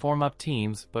 They form up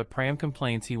teams, but Pram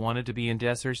complains he wanted to be in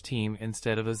Desir's team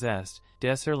instead of Azes.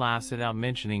 Desir laughs it out,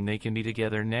 mentioning they can be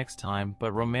together next time,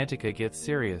 but Romantica gets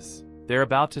serious. They're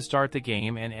about to start the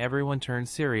game and everyone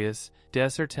turns serious.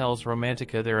 Desir tells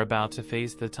Romantica they're about to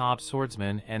face the top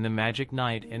swordsman and the magic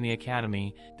knight in the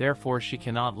academy, therefore she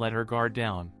cannot let her guard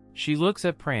down. She looks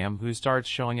at Pram, who starts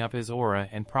showing up his aura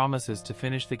and promises to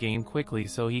finish the game quickly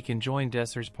so he can join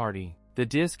Desir's party. The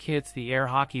disc hits the air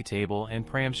hockey table and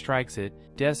Pram strikes it.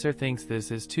 Desir thinks this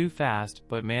is too fast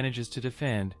but manages to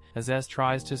defend. Azes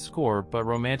tries to score but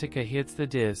Romantica hits the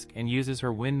disc and uses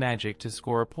her wind magic to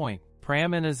score a point.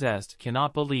 Pram and Azes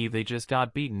cannot believe they just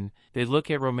got beaten. They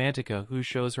look at Romantica, who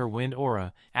shows her wind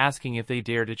aura, asking if they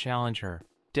dare to challenge her.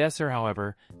 Desir,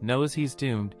 however, knows he's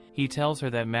doomed. He tells her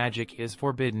that magic is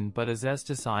forbidden, but Azes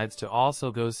decides to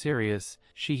also go serious.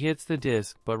 She hits the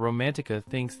disc, but Romantica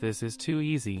thinks this is too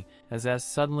easy. Azes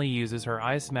suddenly uses her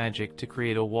ice magic to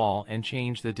create a wall and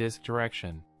change the disc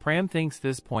direction. Pram thinks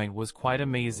this point was quite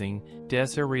amazing.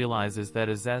 Desir realizes that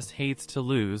Azest hates to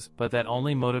lose, but that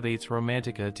only motivates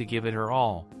Romantica to give it her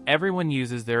all. Everyone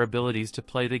uses their abilities to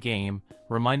play the game,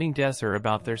 reminding Desir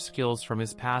about their skills from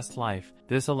his past life.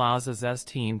 This allows Azest's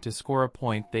team to score a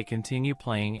point. They continue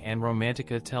playing and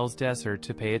Romantica tells Desir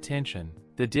to pay attention.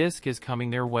 The disc is coming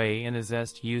their way and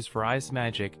Azest used for ice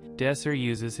magic. Desir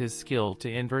uses his skill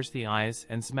to inverse the ice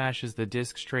and smashes the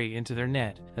disc straight into their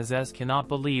net. Azest cannot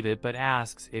believe it but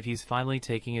asks if he's finally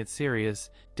taking it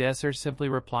serious. Desir simply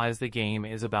replies the game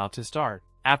is about to start.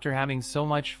 After having so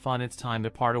much fun it's time to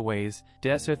part ways.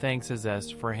 Desir thanks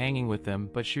Azest for hanging with them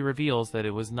but she reveals that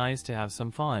it was nice to have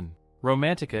some fun.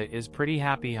 Romantica is pretty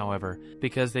happy however,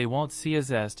 because they won't see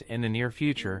Azest in the near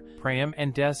future. Pram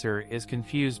and Desir is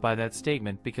confused by that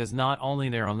statement because not only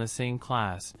they're on the same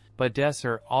class, but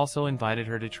Desir also invited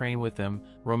her to train with them.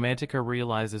 Romantica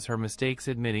realizes her mistakes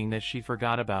admitting that she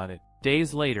forgot about it.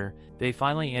 Days later, they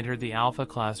finally enter the Alpha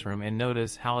classroom and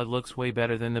notice how it looks way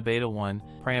better than the Beta one.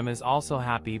 Pram is also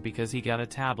happy because he got a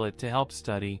tablet to help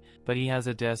study, but he has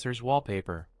a Desir's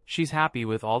wallpaper. She's happy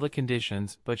with all the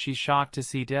conditions, but she's shocked to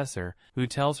see Desir, who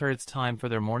tells her it's time for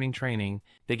their morning training.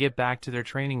 They get back to their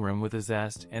training room with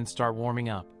Azest and start warming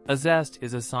up. Azest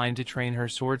is assigned to train her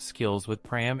sword skills with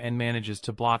Pram and manages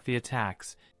to block the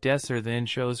attacks. Desir then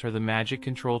shows her the magic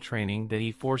control training that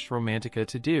he forced Romantica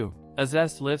to do.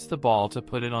 Azest lifts the ball to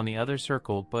put it on the other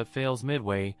circle but fails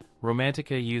midway.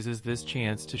 Romantica uses this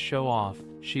chance to show off.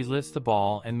 She lifts the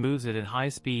ball and moves it at high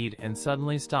speed and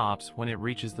suddenly stops when it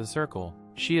reaches the circle.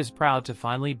 She is proud to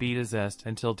finally beat Azest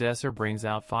until Desir brings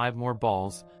out 5 more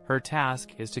balls. Her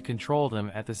task is to control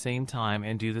them at the same time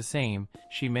and do the same.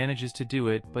 She manages to do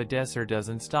it, but Desir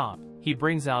doesn't stop. He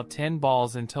brings out 10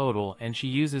 balls in total and she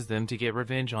uses them to get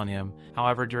revenge on him.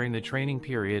 However, during the training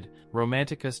period,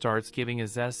 Romantica starts giving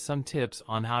Azest some tips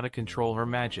on how to control her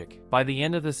magic. By the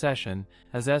end of the session,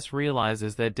 Azest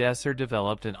realizes that Desir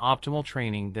developed an optimal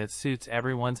training that suits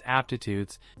everyone's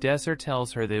aptitudes. Desir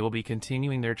tells her they will be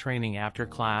continuing their training after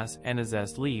class and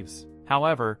Azest leaves.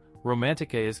 However,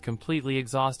 Romantica is completely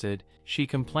exhausted. She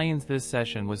complains this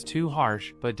session was too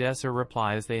harsh, but Desir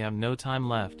replies they have no time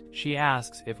left. She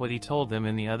asks if what he told them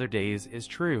in the other days is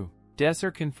true.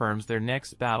 Desir confirms their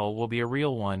next battle will be a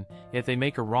real one. If they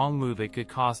make a wrong move it could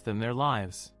cost them their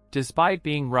lives. Despite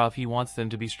being rough he wants them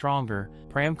to be stronger.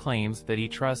 Pram claims that he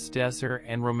trusts Desir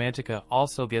and Romantica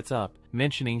also gets up,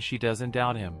 mentioning she doesn't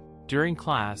doubt him. During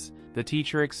class, the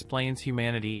teacher explains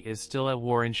humanity is still at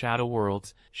war in Shadow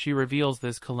Worlds. She reveals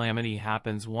this calamity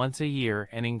happens once a year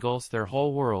and engulfs their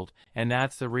whole world, and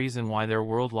that's the reason why their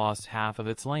world lost half of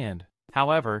its land.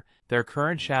 However, their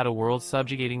current Shadow World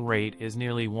subjugating rate is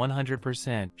nearly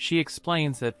 100%. She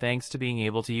explains that thanks to being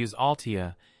able to use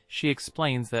Altia,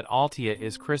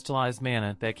 is crystallized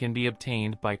mana that can be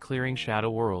obtained by clearing Shadow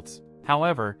Worlds.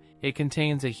 However, it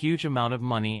contains a huge amount of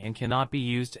money and cannot be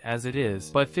used as it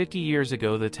is. But 50 years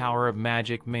ago the Tower of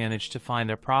Magic managed to find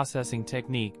a processing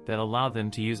technique that allowed them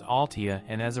to use Altia,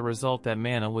 and as a result that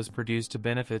mana was produced to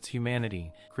benefit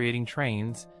humanity, creating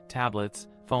trains, tablets,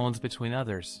 phones between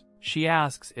others. She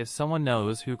asks if someone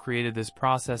knows who created this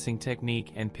processing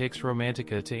technique and picks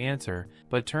Romantica to answer,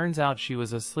 but turns out she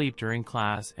was asleep during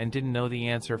class and didn't know the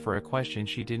answer for a question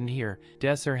she didn't hear.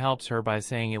 Desir helps her by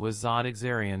saying it was Zod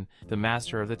Exarian, the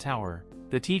master of the tower.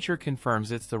 The teacher confirms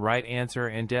it's the right answer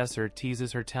and Desir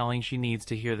teases her telling she needs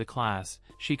to hear the class.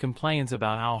 She complains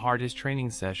about how hard his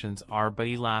training sessions are but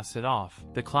he laughs it off.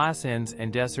 The class ends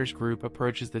and Desir's group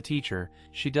approaches the teacher.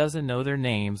 She doesn't know their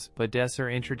names but Desir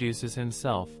introduces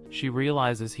himself. She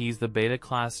realizes he's the beta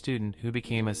class student who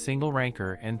became a single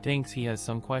ranker and thinks he has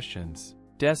some questions.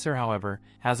 Desir, however,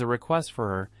 has a request for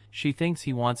her. She thinks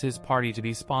he wants his party to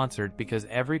be sponsored because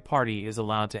every party is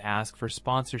allowed to ask for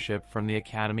sponsorship from the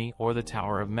Academy or the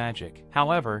Tower of Magic.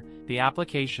 However, the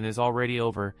application is already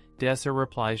over. Desir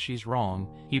replies she's wrong.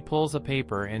 He pulls a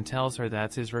paper and tells her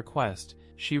that's his request.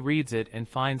 She reads it and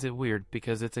finds it weird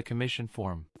because it's a commission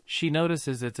form. She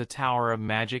notices it's a Tower of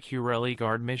Magic Hureli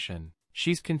Guard mission.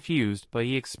 She's confused, but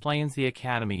he explains the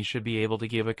Academy should be able to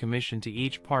give a commission to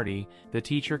each party. The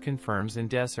teacher confirms and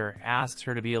Desir asks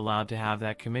her to be allowed to have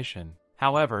that commission.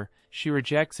 However, she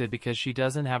rejects it because she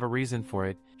doesn't have a reason for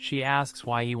it. She asks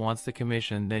why he wants the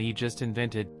commission that he just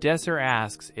invented. Desir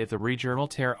asks if the Rejournal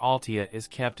Terra Altia is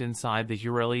kept inside the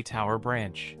Hureli Tower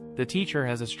branch. The teacher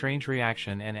has a strange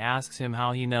reaction and asks him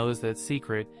how he knows that's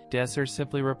secret. Desir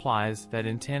simply replies that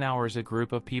in 10 hours a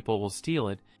group of people will steal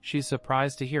it. She's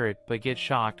surprised to hear it but gets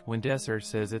shocked when Desir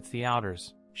says it's the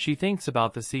Outers. She thinks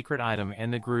about the secret item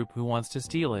and the group who wants to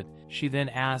steal it. She then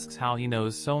asks how he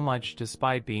knows so much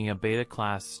despite being a beta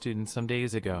class student some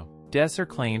days ago. Desir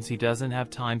claims he doesn't have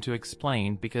time to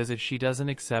explain because if she doesn't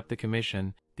accept the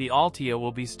commission, the Altia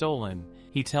will be stolen.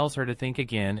 He tells her to think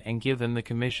again and give them the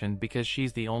commission because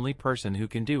she's the only person who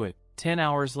can do it. 10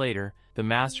 hours later, the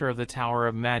master of the Tower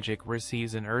of Magic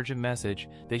receives an urgent message: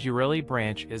 the Hureli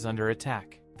branch is under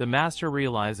attack. The master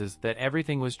realizes that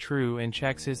everything was true and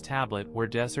checks his tablet where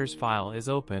Desir's file is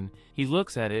open. He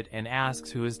looks at it and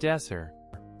asks who is Desir.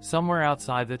 Somewhere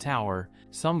outside the tower,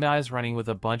 some guy's running with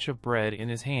a bunch of bread in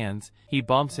his hands. He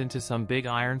bumps into some big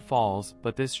iron falls,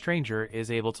 but this stranger is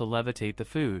able to levitate the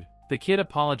food. The kid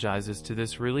apologizes to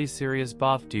this really serious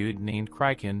buff dude named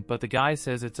Kraken, but the guy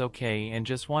says it's okay and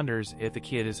just wonders if the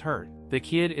kid is hurt. The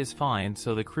kid is fine,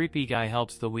 so the creepy guy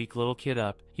helps the weak little kid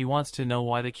up. He wants to know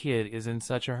why the kid is in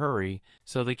such a hurry,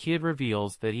 so the kid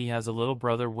reveals that he has a little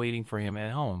brother waiting for him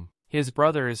at home. His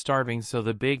brother is starving, so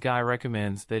the big guy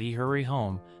recommends that he hurry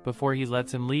home. Before he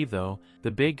lets him leave though,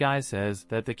 the big guy says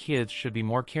that the kids should be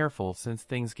more careful since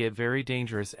things get very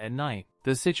dangerous at night.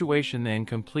 The situation then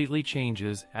completely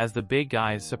changes as the big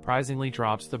guy surprisingly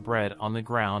drops the bread on the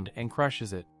ground and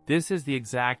crushes it. This is the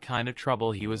exact kind of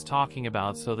trouble he was talking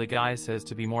about, so the guy says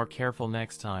to be more careful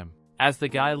next time. As the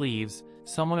guy leaves,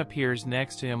 someone appears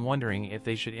next to him wondering if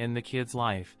they should end the kid's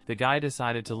life. The guy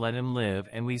decided to let him live,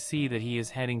 and we see that he is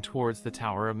heading towards the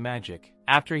Tower of Magic.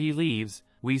 After he leaves,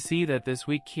 we see that this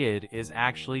weak kid is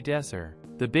actually Desir.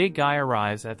 The big guy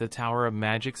arrives at the Tower of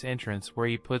Magic's entrance where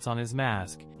he puts on his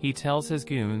mask. He tells his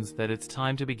goons that it's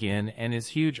time to begin, and his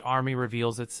huge army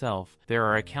reveals itself. There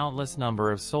are a countless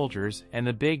number of soldiers, and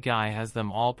the big guy has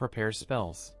them all prepare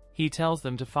spells. He tells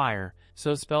them to fire,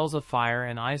 so spells of fire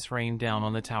and ice rain down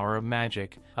on the Tower of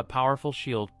Magic. A powerful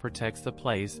shield protects the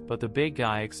place, but the big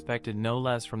guy expected no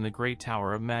less from the Great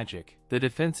Tower of Magic. The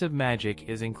defensive magic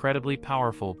is incredibly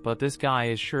powerful, but this guy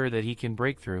is sure that he can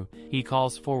break through. He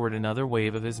calls forward another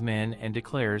wave of his men and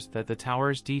declares that the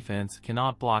tower's defense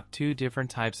cannot block two different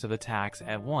types of attacks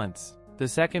at once. The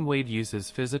second wave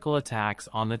uses physical attacks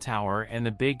on the tower, and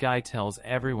the big guy tells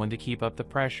everyone to keep up the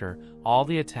pressure. All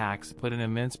the attacks put an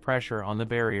immense pressure on the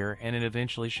barrier, and it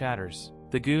eventually shatters.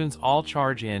 The goons all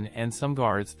charge in, and some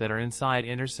guards that are inside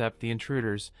intercept the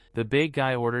intruders. The big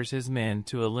guy orders his men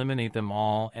to eliminate them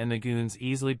all, and the goons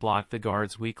easily block the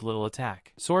guards' weak little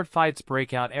attack. Sword fights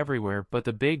break out everywhere, but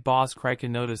the big boss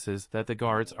Kraken notices that the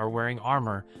guards are wearing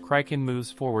armor. Kraken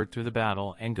moves forward through the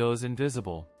battle and goes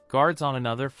invisible. Guards on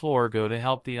another floor go to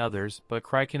help the others, but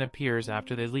Kraken appears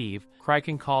after they leave.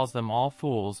 Kraken calls them all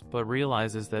fools, but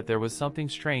realizes that there was something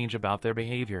strange about their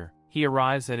behavior. He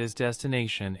arrives at his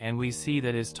destination, and we see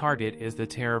that his target is the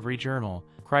Terravry Journal.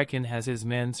 Kraken has his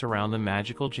men surround the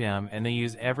magical gem, and they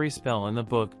use every spell in the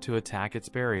book to attack its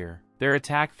barrier. Their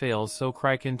attack fails, so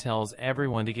Kraken tells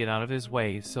everyone to get out of his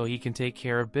way so he can take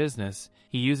care of business.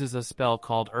 He uses a spell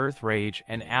called Earth Rage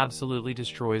and absolutely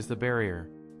destroys the barrier.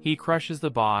 He crushes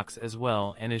the box as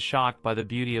well and is shocked by the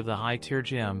beauty of the high-tier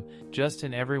gem.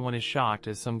 And everyone is shocked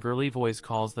as some girly voice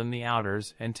calls them the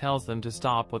Outers and tells them to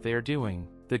stop what they are doing.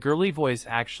 The girly voice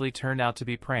actually turned out to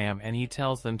be Pram, and he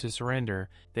tells them to surrender.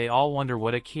 They all wonder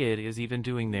what a kid is even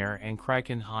doing there, and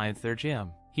Kraken hides their gem.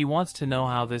 He wants to know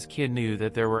how this kid knew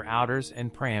that there were Outers,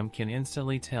 and Pram can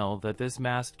instantly tell that this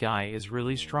masked guy is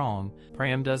really strong.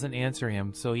 Pram doesn't answer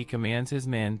him, so he commands his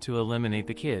men to eliminate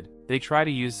the kid. They try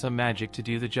to use some magic to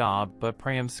do the job, but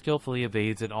Pram skillfully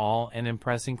evades it all, and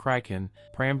impressing Kraken,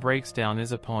 Pram breaks down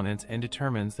his opponents and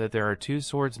determines that there are 2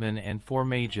 swordsmen and 4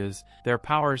 mages. Their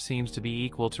power seems to be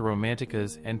equal to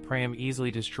Romantica's, and Pram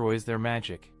easily destroys their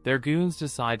magic. Their goons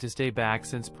decide to stay back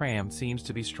since Pram seems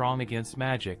to be strong against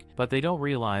magic, but they don't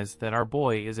realize that our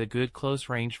boy is a good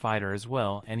close-range fighter as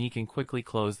well, and he can quickly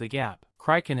close the gap.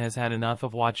 Kraken has had enough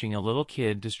of watching a little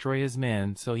kid destroy his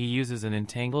men, so he uses an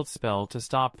entangled spell to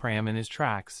stop Pram in his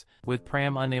tracks. With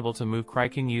Pram unable to move,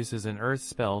 Kraken uses an earth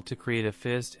spell to create a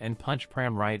fist and punch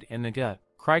Pram right in the gut.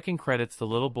 Kraken credits the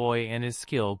little boy and his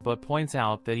skill, but points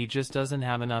out that he just doesn't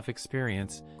have enough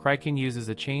experience. Kraken uses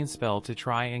a chain spell to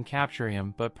try and capture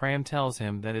him, but Pram tells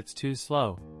him that it's too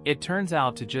slow. It turns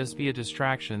out to just be a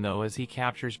distraction though, as he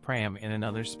captures Pram in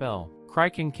another spell.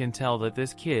 Kraken can tell that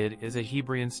this kid is a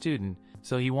Hebrian student,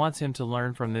 so he wants him to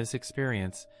learn from this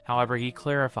experience. However, he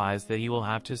clarifies that he will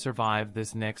have to survive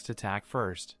this next attack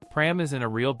first. Pram is in a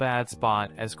real bad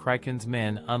spot as Kraken's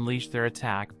men unleash their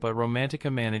attack, but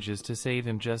Romantica manages to save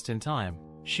him just in time.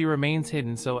 She remains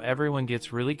hidden, so everyone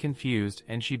gets really confused,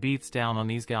 and she beats down on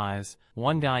these guys.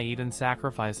 One guy even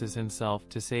sacrifices himself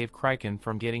to save Kraken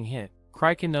from getting hit.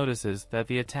 Kraken notices that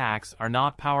the attacks are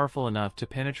not powerful enough to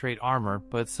penetrate armor,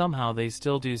 but somehow they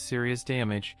still do serious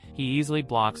damage. He easily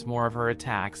blocks more of her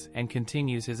attacks and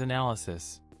continues his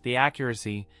analysis. The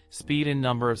accuracy, speed and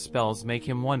number of spells make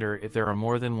him wonder if there are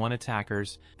more than one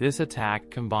attackers. This attack,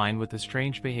 combined with the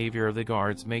strange behavior of the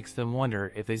guards, makes them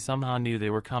wonder if they somehow knew they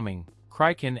were coming.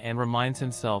 Kraken and reminds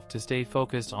himself to stay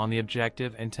focused on the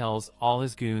objective and tells all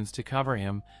his goons to cover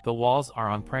him. The walls are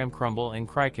on Pram crumble and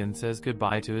Kraken says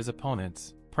goodbye to his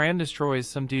opponents. Pram destroys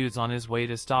some dudes on his way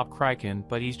to stop Kraken,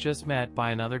 but he's just met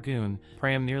by another goon.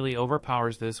 Pram nearly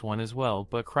overpowers this one as well,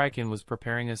 but Kraken was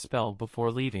preparing a spell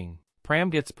before leaving. Pram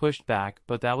gets pushed back,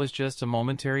 but that was just a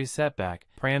momentary setback.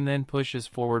 Pram then pushes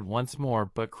forward once more,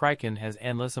 but Kraken has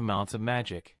endless amounts of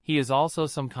magic. He is also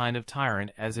some kind of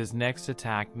tyrant, as his next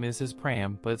attack misses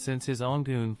Pram, but since his own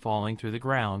goon falling through the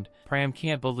ground, Pram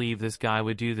can't believe this guy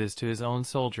would do this to his own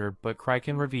soldier, but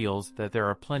Kraken reveals that there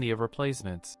are plenty of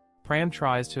replacements. Pram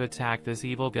tries to attack this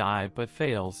evil guy but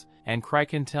fails, and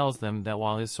Kraken tells them that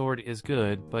while his sword is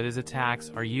good but his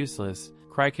attacks are useless.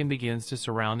 Kraken begins to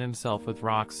surround himself with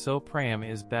rocks, so Pram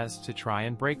is best to try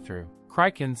and break through.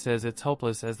 Kraken says it's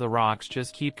hopeless as the rocks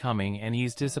just keep coming, and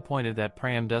he's disappointed that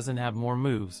Pram doesn't have more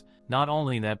moves. Not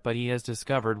only that, but he has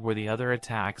discovered where the other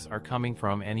attacks are coming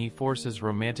from, and he forces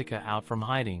Romantica out from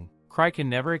hiding. Kraken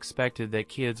never expected that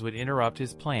kids would interrupt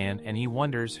his plan, and he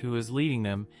wonders who is leading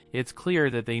them. It's clear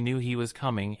that they knew he was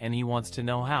coming, and he wants to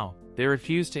know how. They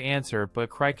refuse to answer, but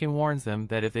Kraken warns them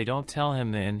that if they don't tell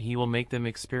him, then he will make them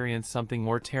experience something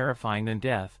more terrifying than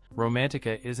death.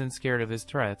 Romantica isn't scared of his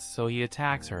threats, so he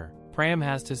attacks her. Pram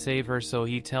has to save her, so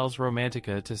he tells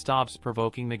Romantica to stop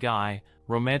provoking the guy.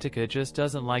 Romantica just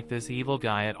doesn't like this evil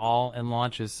guy at all and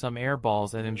launches some air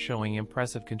balls at him, showing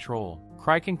impressive control.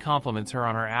 Kraken compliments her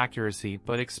on her accuracy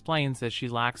but explains that she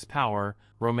lacks power.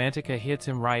 Romantica hits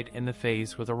him right in the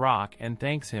face with a rock and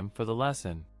thanks him for the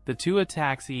lesson. The two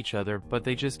attacks each other, but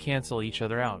they just cancel each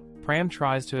other out. Pram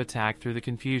tries to attack through the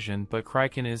confusion, but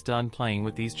Kraken is done playing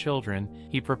with these children.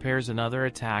 He prepares another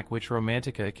attack which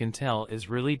Romantica can tell is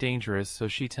really dangerous, so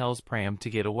she tells Pram to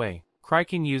get away.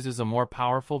 Kraken uses a more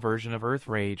powerful version of Earth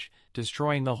Rage,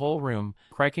 destroying the whole room.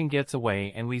 Kraken gets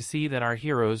away and we see that our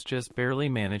heroes just barely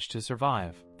managed to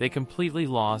survive. They completely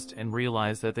lost and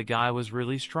realize that the guy was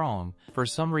really strong. For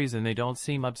some reason they don't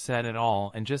seem upset at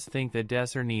all and just think that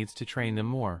Desir needs to train them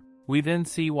more. We then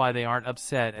see why they aren't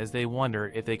upset, as they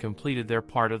wonder if they completed their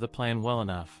part of the plan well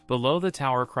enough. Below the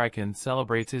tower, Kraken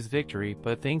celebrates his victory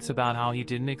but thinks about how he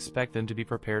didn't expect them to be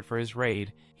prepared for his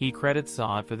raid. He credits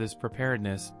Zod for this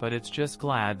preparedness, but it's just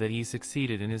glad that he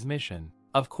succeeded in his mission.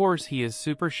 Of course, he is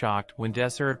super shocked when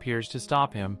Desir appears to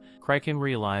stop him. Kraken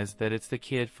realizes that it's the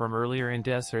kid from earlier and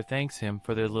Desir thanks him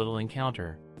for their little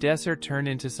encounter. Desir turned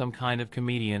into some kind of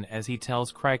comedian as he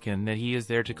tells Kraken that he is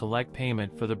there to collect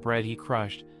payment for the bread he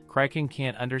crushed. Kraken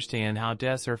can't understand how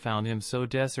Desir found him, so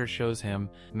Desir shows him.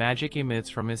 Magic emits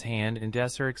from his hand and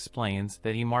Desir explains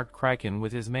that he marked Kraken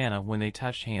with his mana when they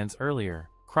touched hands earlier.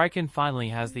 Kraken finally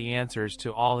has the answers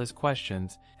to all his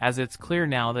questions, as it's clear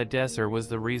now that Desir was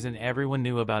the reason everyone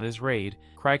knew about his raid.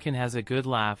 Kraken has a good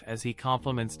laugh as he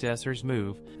compliments Desir's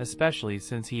move, especially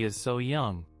since he is so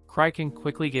young. Kraken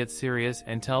quickly gets serious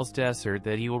and tells Desir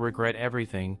that he will regret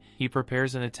everything. He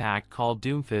prepares an attack called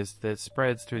Doomfist that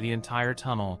spreads through the entire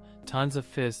tunnel. Tons of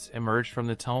fists emerge from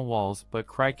the tunnel walls, but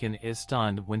Kraken is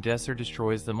stunned when Desir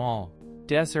destroys them all.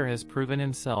 Desir has proven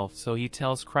himself, so he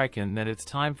tells Kraken that it's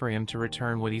time for him to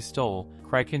return what he stole.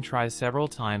 Kraken tries several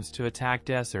times to attack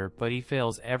Desir, but he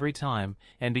fails every time,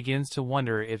 and begins to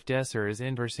wonder if Desir is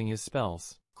inversing his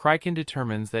spells. Kraken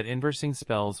determines that inversing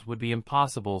spells would be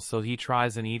impossible, so he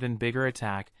tries an even bigger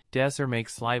attack. Desir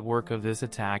makes light work of this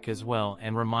attack as well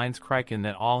and reminds Kraken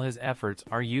that all his efforts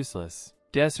are useless.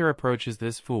 Desir approaches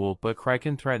this fool, but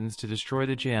Kraken threatens to destroy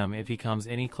the gem if he comes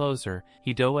any closer.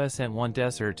 He doesn't want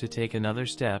Desir to take another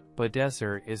step, but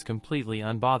Desir is completely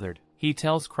unbothered. He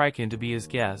tells Kraken to be his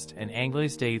guest and angrily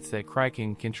states that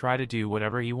Kraken can try to do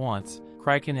whatever he wants.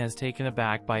 Kraken is taken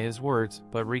aback by his words,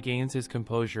 but regains his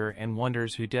composure and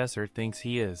wonders who Desir thinks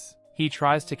he is. He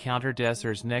tries to counter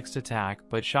Desir's next attack,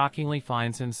 but shockingly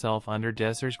finds himself under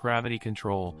Desir's gravity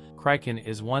control. Kraken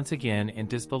is once again in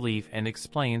disbelief and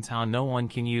explains how no one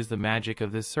can use the magic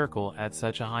of this circle at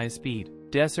such a high speed.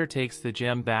 Desir takes the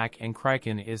gem back and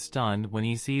Kraken is stunned when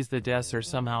he sees the Desir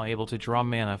somehow able to draw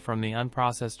mana from the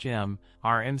unprocessed gem.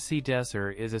 Our MC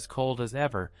Desir is as cold as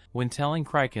ever when telling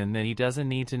Kraken that he doesn't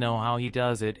need to know how he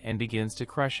does it and begins to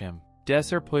crush him.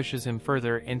 Desir pushes him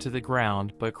further into the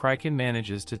ground, but Kraken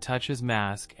manages to touch his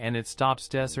mask and it stops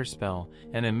Desir's spell.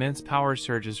 An immense power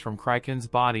surges from Kraken's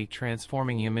body,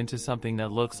 transforming him into something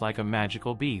that looks like a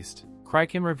magical beast.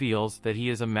 Kraken reveals that he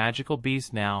is a magical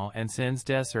beast now and sends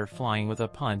Desir flying with a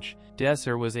punch.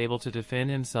 Desir was able to defend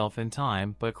himself in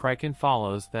time, but Kraken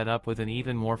follows that up with an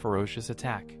even more ferocious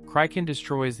attack. Kraken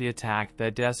destroys the attack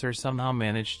that Desir somehow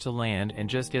managed to land and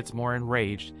just gets more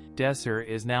enraged. Desir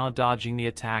is now dodging the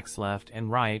attacks left and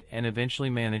right and eventually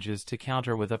manages to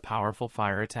counter with a powerful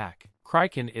fire attack.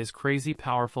 Kraken is crazy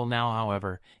powerful now,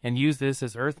 however, and use this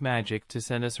as earth magic to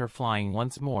send us her flying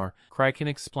once more. Kraken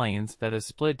explains that a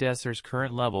split Desir's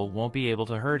current level won't be able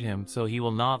to hurt him, so he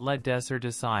will not let Desir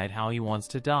decide how he wants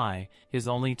to die. His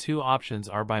only two options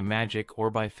are by magic or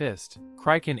by fist.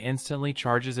 Kraken instantly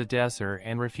charges at Desir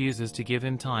and refuses to give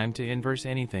him time to inverse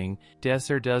anything.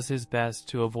 Desir does his best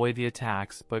to avoid the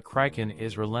attacks, but Kraken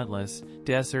is relentless.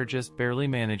 Desir just barely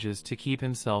manages to keep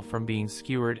himself from being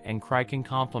skewered, and Kraken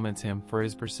compliments him for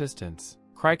his persistence.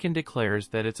 Kraken declares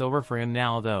that it's over for him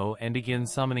now though and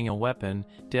begins summoning a weapon.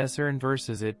 Desir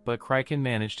inverses it, but Kraken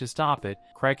managed to stop it.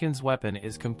 Kraken's weapon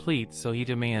is complete, so he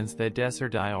demands that Desir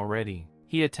die already.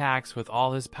 He attacks with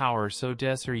all his power, so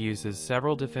Desir uses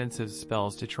several defensive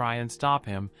spells to try and stop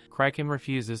him. Kraken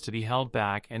refuses to be held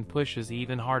back and pushes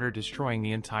even harder, destroying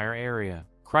the entire area.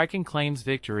 Kraken claims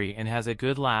victory and has a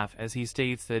good laugh as he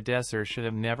states that Desir should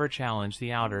have never challenged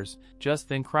the Outers. Just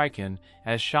then Kraken,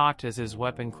 as shocked as his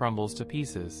weapon crumbles to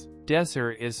pieces.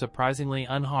 Desir is surprisingly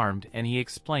unharmed, and he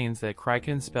explains that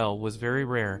Kraken's spell was very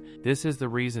rare. This is the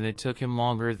reason it took him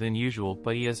longer than usual,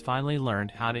 but he has finally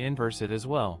learned how to inverse it as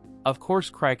well. Of course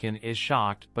Kraken is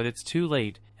shocked, but it's too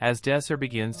late. As Desir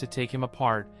begins to take him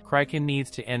apart, Kraken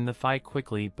needs to end the fight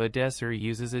quickly, but Desir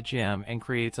uses a gem and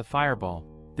creates a fireball.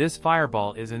 This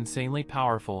fireball is insanely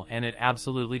powerful and it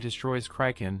absolutely destroys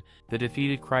Kraken. The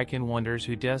defeated Kraken wonders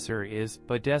who Desir is,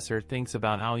 but Desir thinks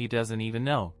about how he doesn't even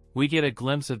know. We get a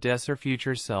glimpse of Desir's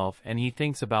future self, and he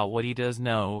thinks about what he does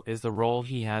know is the role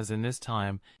he has in this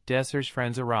time. Desir's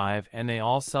friends arrive and they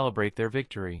all celebrate their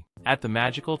victory. At the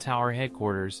magical tower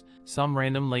headquarters, some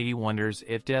random lady wonders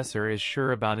if Desir is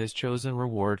sure about his chosen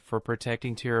reward for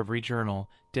protecting Terravri Journal.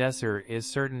 Desir is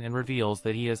certain and reveals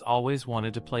that he has always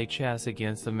wanted to play chess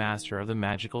against the master of the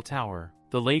magical tower.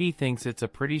 The lady thinks it's a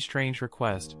pretty strange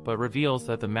request, but reveals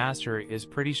that the master is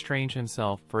pretty strange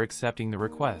himself for accepting the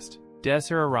request.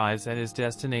 Desir arrives at his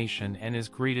destination and is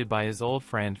greeted by his old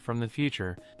friend from the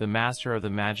future, the master of the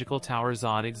magical tower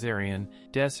Zod Xarian.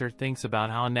 Desir thinks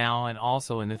about how now and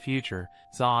also in the future,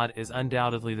 Zod is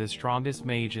undoubtedly the strongest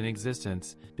mage in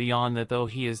existence. Beyond that though,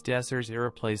 he is Desir's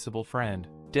irreplaceable friend.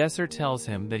 Desir tells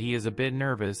him that he is a bit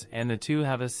nervous and the two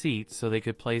have a seat so they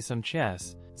could play some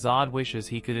chess. Zod wishes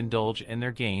he could indulge in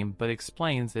their game but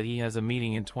explains that he has a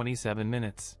meeting in 27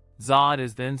 minutes. Zod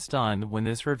is then stunned when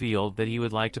this revealed that he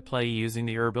would like to play using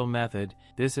the herbal method.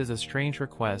 This is a strange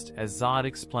request as Zod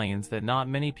explains that not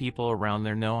many people around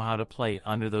there know how to play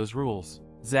under those rules.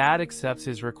 Zod accepts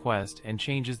his request and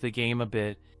changes the game a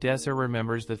bit. Desir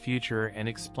remembers the future and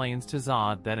explains to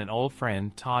Zod that an old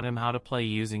friend taught him how to play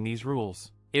using these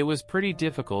rules. It was pretty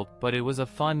difficult, but it was a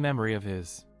fun memory of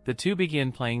his. The two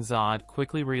begin playing. Zod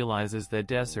quickly realizes that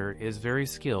Desir is very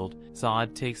skilled.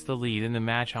 Zod takes the lead in the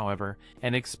match however,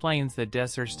 and explains that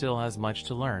Desir still has much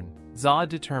to learn. Zod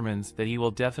determines that he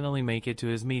will definitely make it to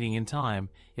his meeting in time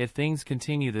if things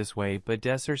continue this way, but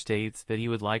Desir states that he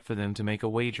would like for them to make a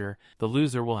wager. The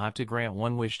loser will have to grant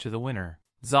one wish to the winner.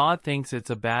 Zod thinks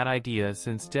it's a bad idea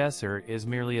since Desir is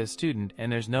merely a student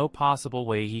and there's no possible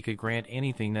way he could grant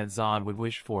anything that Zod would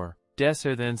wish for.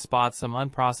 Desir then spots some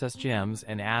unprocessed gems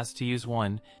and asks to use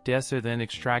one. Desir then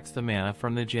extracts the mana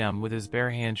from the gem with his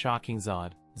bare hand, shocking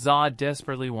Zod. Zod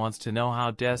desperately wants to know how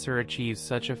Desir achieves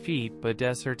such a feat, but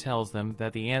Desir tells them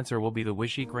that the answer will be the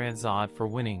wish he grants Zod for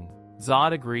winning.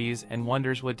 Zod agrees and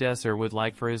wonders what Desir would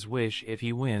like for his wish if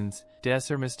he wins.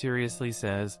 Desir mysteriously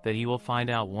says that he will find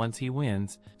out once he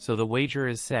wins, so the wager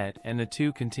is set and the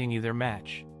two continue their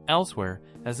match. Elsewhere,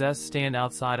 Azes stand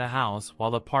outside a house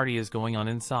while the party is going on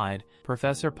inside.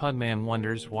 Professor Pugman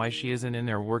wonders why she isn't in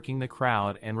there working the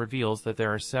crowd and reveals that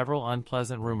there are several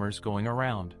unpleasant rumors going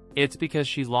around. It's because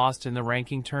she lost in the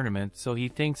ranking tournament, so he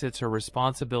thinks it's her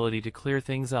responsibility to clear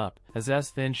things up.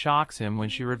 Azes then shocks him when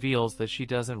she reveals that she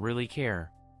doesn't really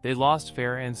care. They lost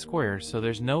fair and square, so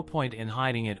there's no point in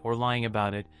hiding it or lying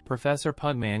about it. Professor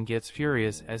Pugman gets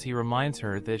furious as he reminds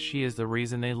her that she is the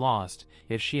reason they lost.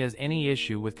 If she has any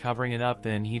issue with covering it up,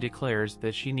 then he declares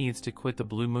that she needs to quit the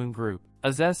Blue Moon group.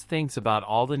 Azes thinks about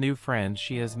all the new friends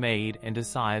she has made and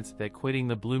decides that quitting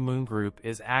the Blue Moon group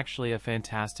is actually a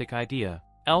fantastic idea.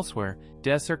 Elsewhere,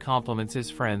 Desir compliments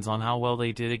his friends on how well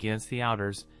they did against the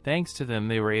Outers. Thanks to them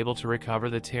they were able to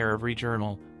recover the Terravri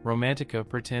Journal. Romantica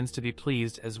pretends to be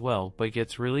pleased as well but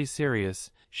gets really serious.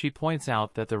 She points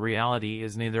out that the reality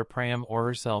is neither Pram or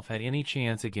herself had any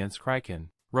chance against Kraken.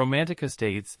 Romantica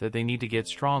states that they need to get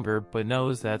stronger but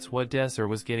knows that's what Desir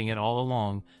was getting at all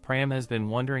along. Pram has been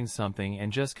wondering something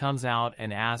and just comes out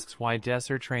and asks why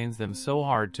Desir trains them so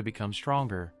hard to become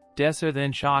stronger. Desir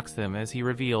then shocks them as he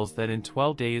reveals that in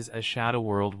 12 days a shadow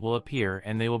world will appear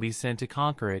and they will be sent to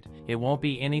conquer it. It won't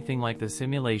be anything like the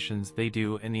simulations they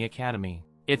do in the academy.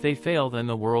 If they fail, then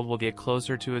the world will get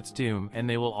closer to its doom and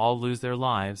they will all lose their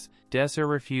lives. Desir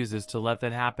refuses to let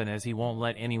that happen as he won't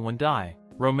let anyone die.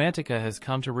 Romantica has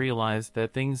come to realize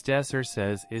that things Desir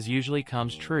says usually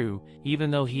comes true. Even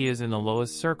though he is in the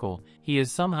lowest circle, he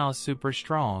is somehow super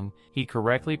strong. He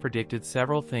correctly predicted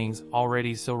several things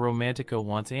already, so Romantica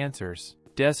wants answers.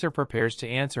 Desir prepares to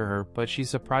answer her, but she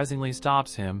surprisingly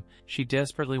stops him. She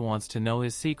desperately wants to know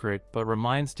his secret, but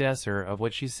reminds Desir of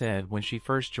what she said when she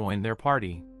first joined their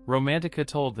party. Romantica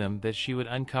told them that she would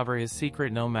uncover his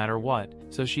secret no matter what,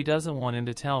 so she doesn't want him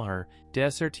to tell her.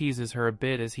 Desir teases her a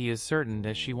bit as he is certain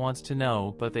that she wants to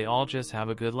know, but they all just have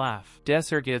a good laugh.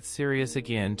 Desir gets serious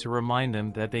again to remind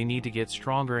them that they need to get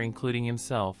stronger, including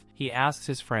himself. He asks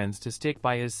his friends to stick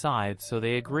by his side, so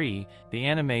they agree. The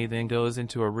anime then goes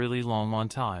into a really long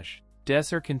montage.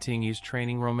 Desir continues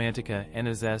training Romantica and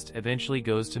Azest eventually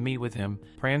goes to meet with him.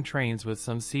 Pram trains with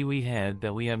some seaweed head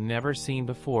that we have never seen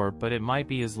before, but it might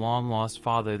be his long-lost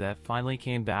father that finally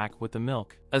came back with the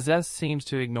milk. Azest seems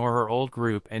to ignore her old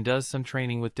group and does some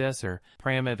training with Desir.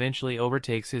 Pram eventually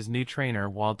overtakes his new trainer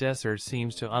while Desir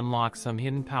seems to unlock some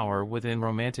hidden power within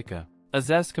Romantica.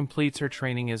 Azest completes her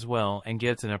training as well and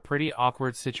gets in a pretty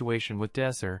awkward situation with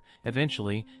Desir.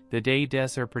 Eventually, the day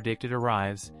Desir predicted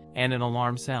arrives, and an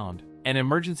alarm sound. An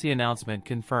emergency announcement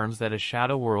confirms that a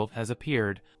shadow world has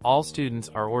appeared. All students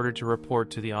are ordered to report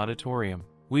to the auditorium.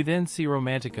 We then see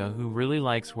Romantica, who really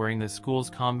likes wearing the school's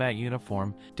combat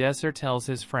uniform. Desir tells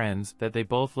his friends that they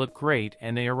both look great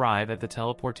and they arrive at the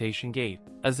teleportation gate.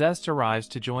 Azest arrives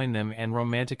to join them and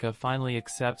Romantica finally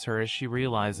accepts her as she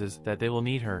realizes that they will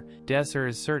need her. Desir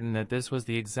is certain that this was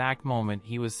the exact moment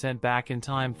he was sent back in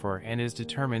time for and is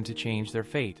determined to change their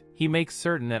fate. He makes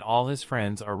certain that all his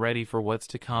friends are ready for what's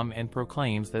to come and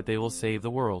proclaims that they will save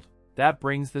the world. That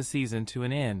brings the season to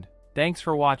an end. Thanks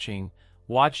for watching.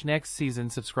 Watch next season,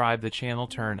 subscribe the channel,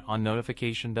 turn on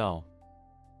notification bell.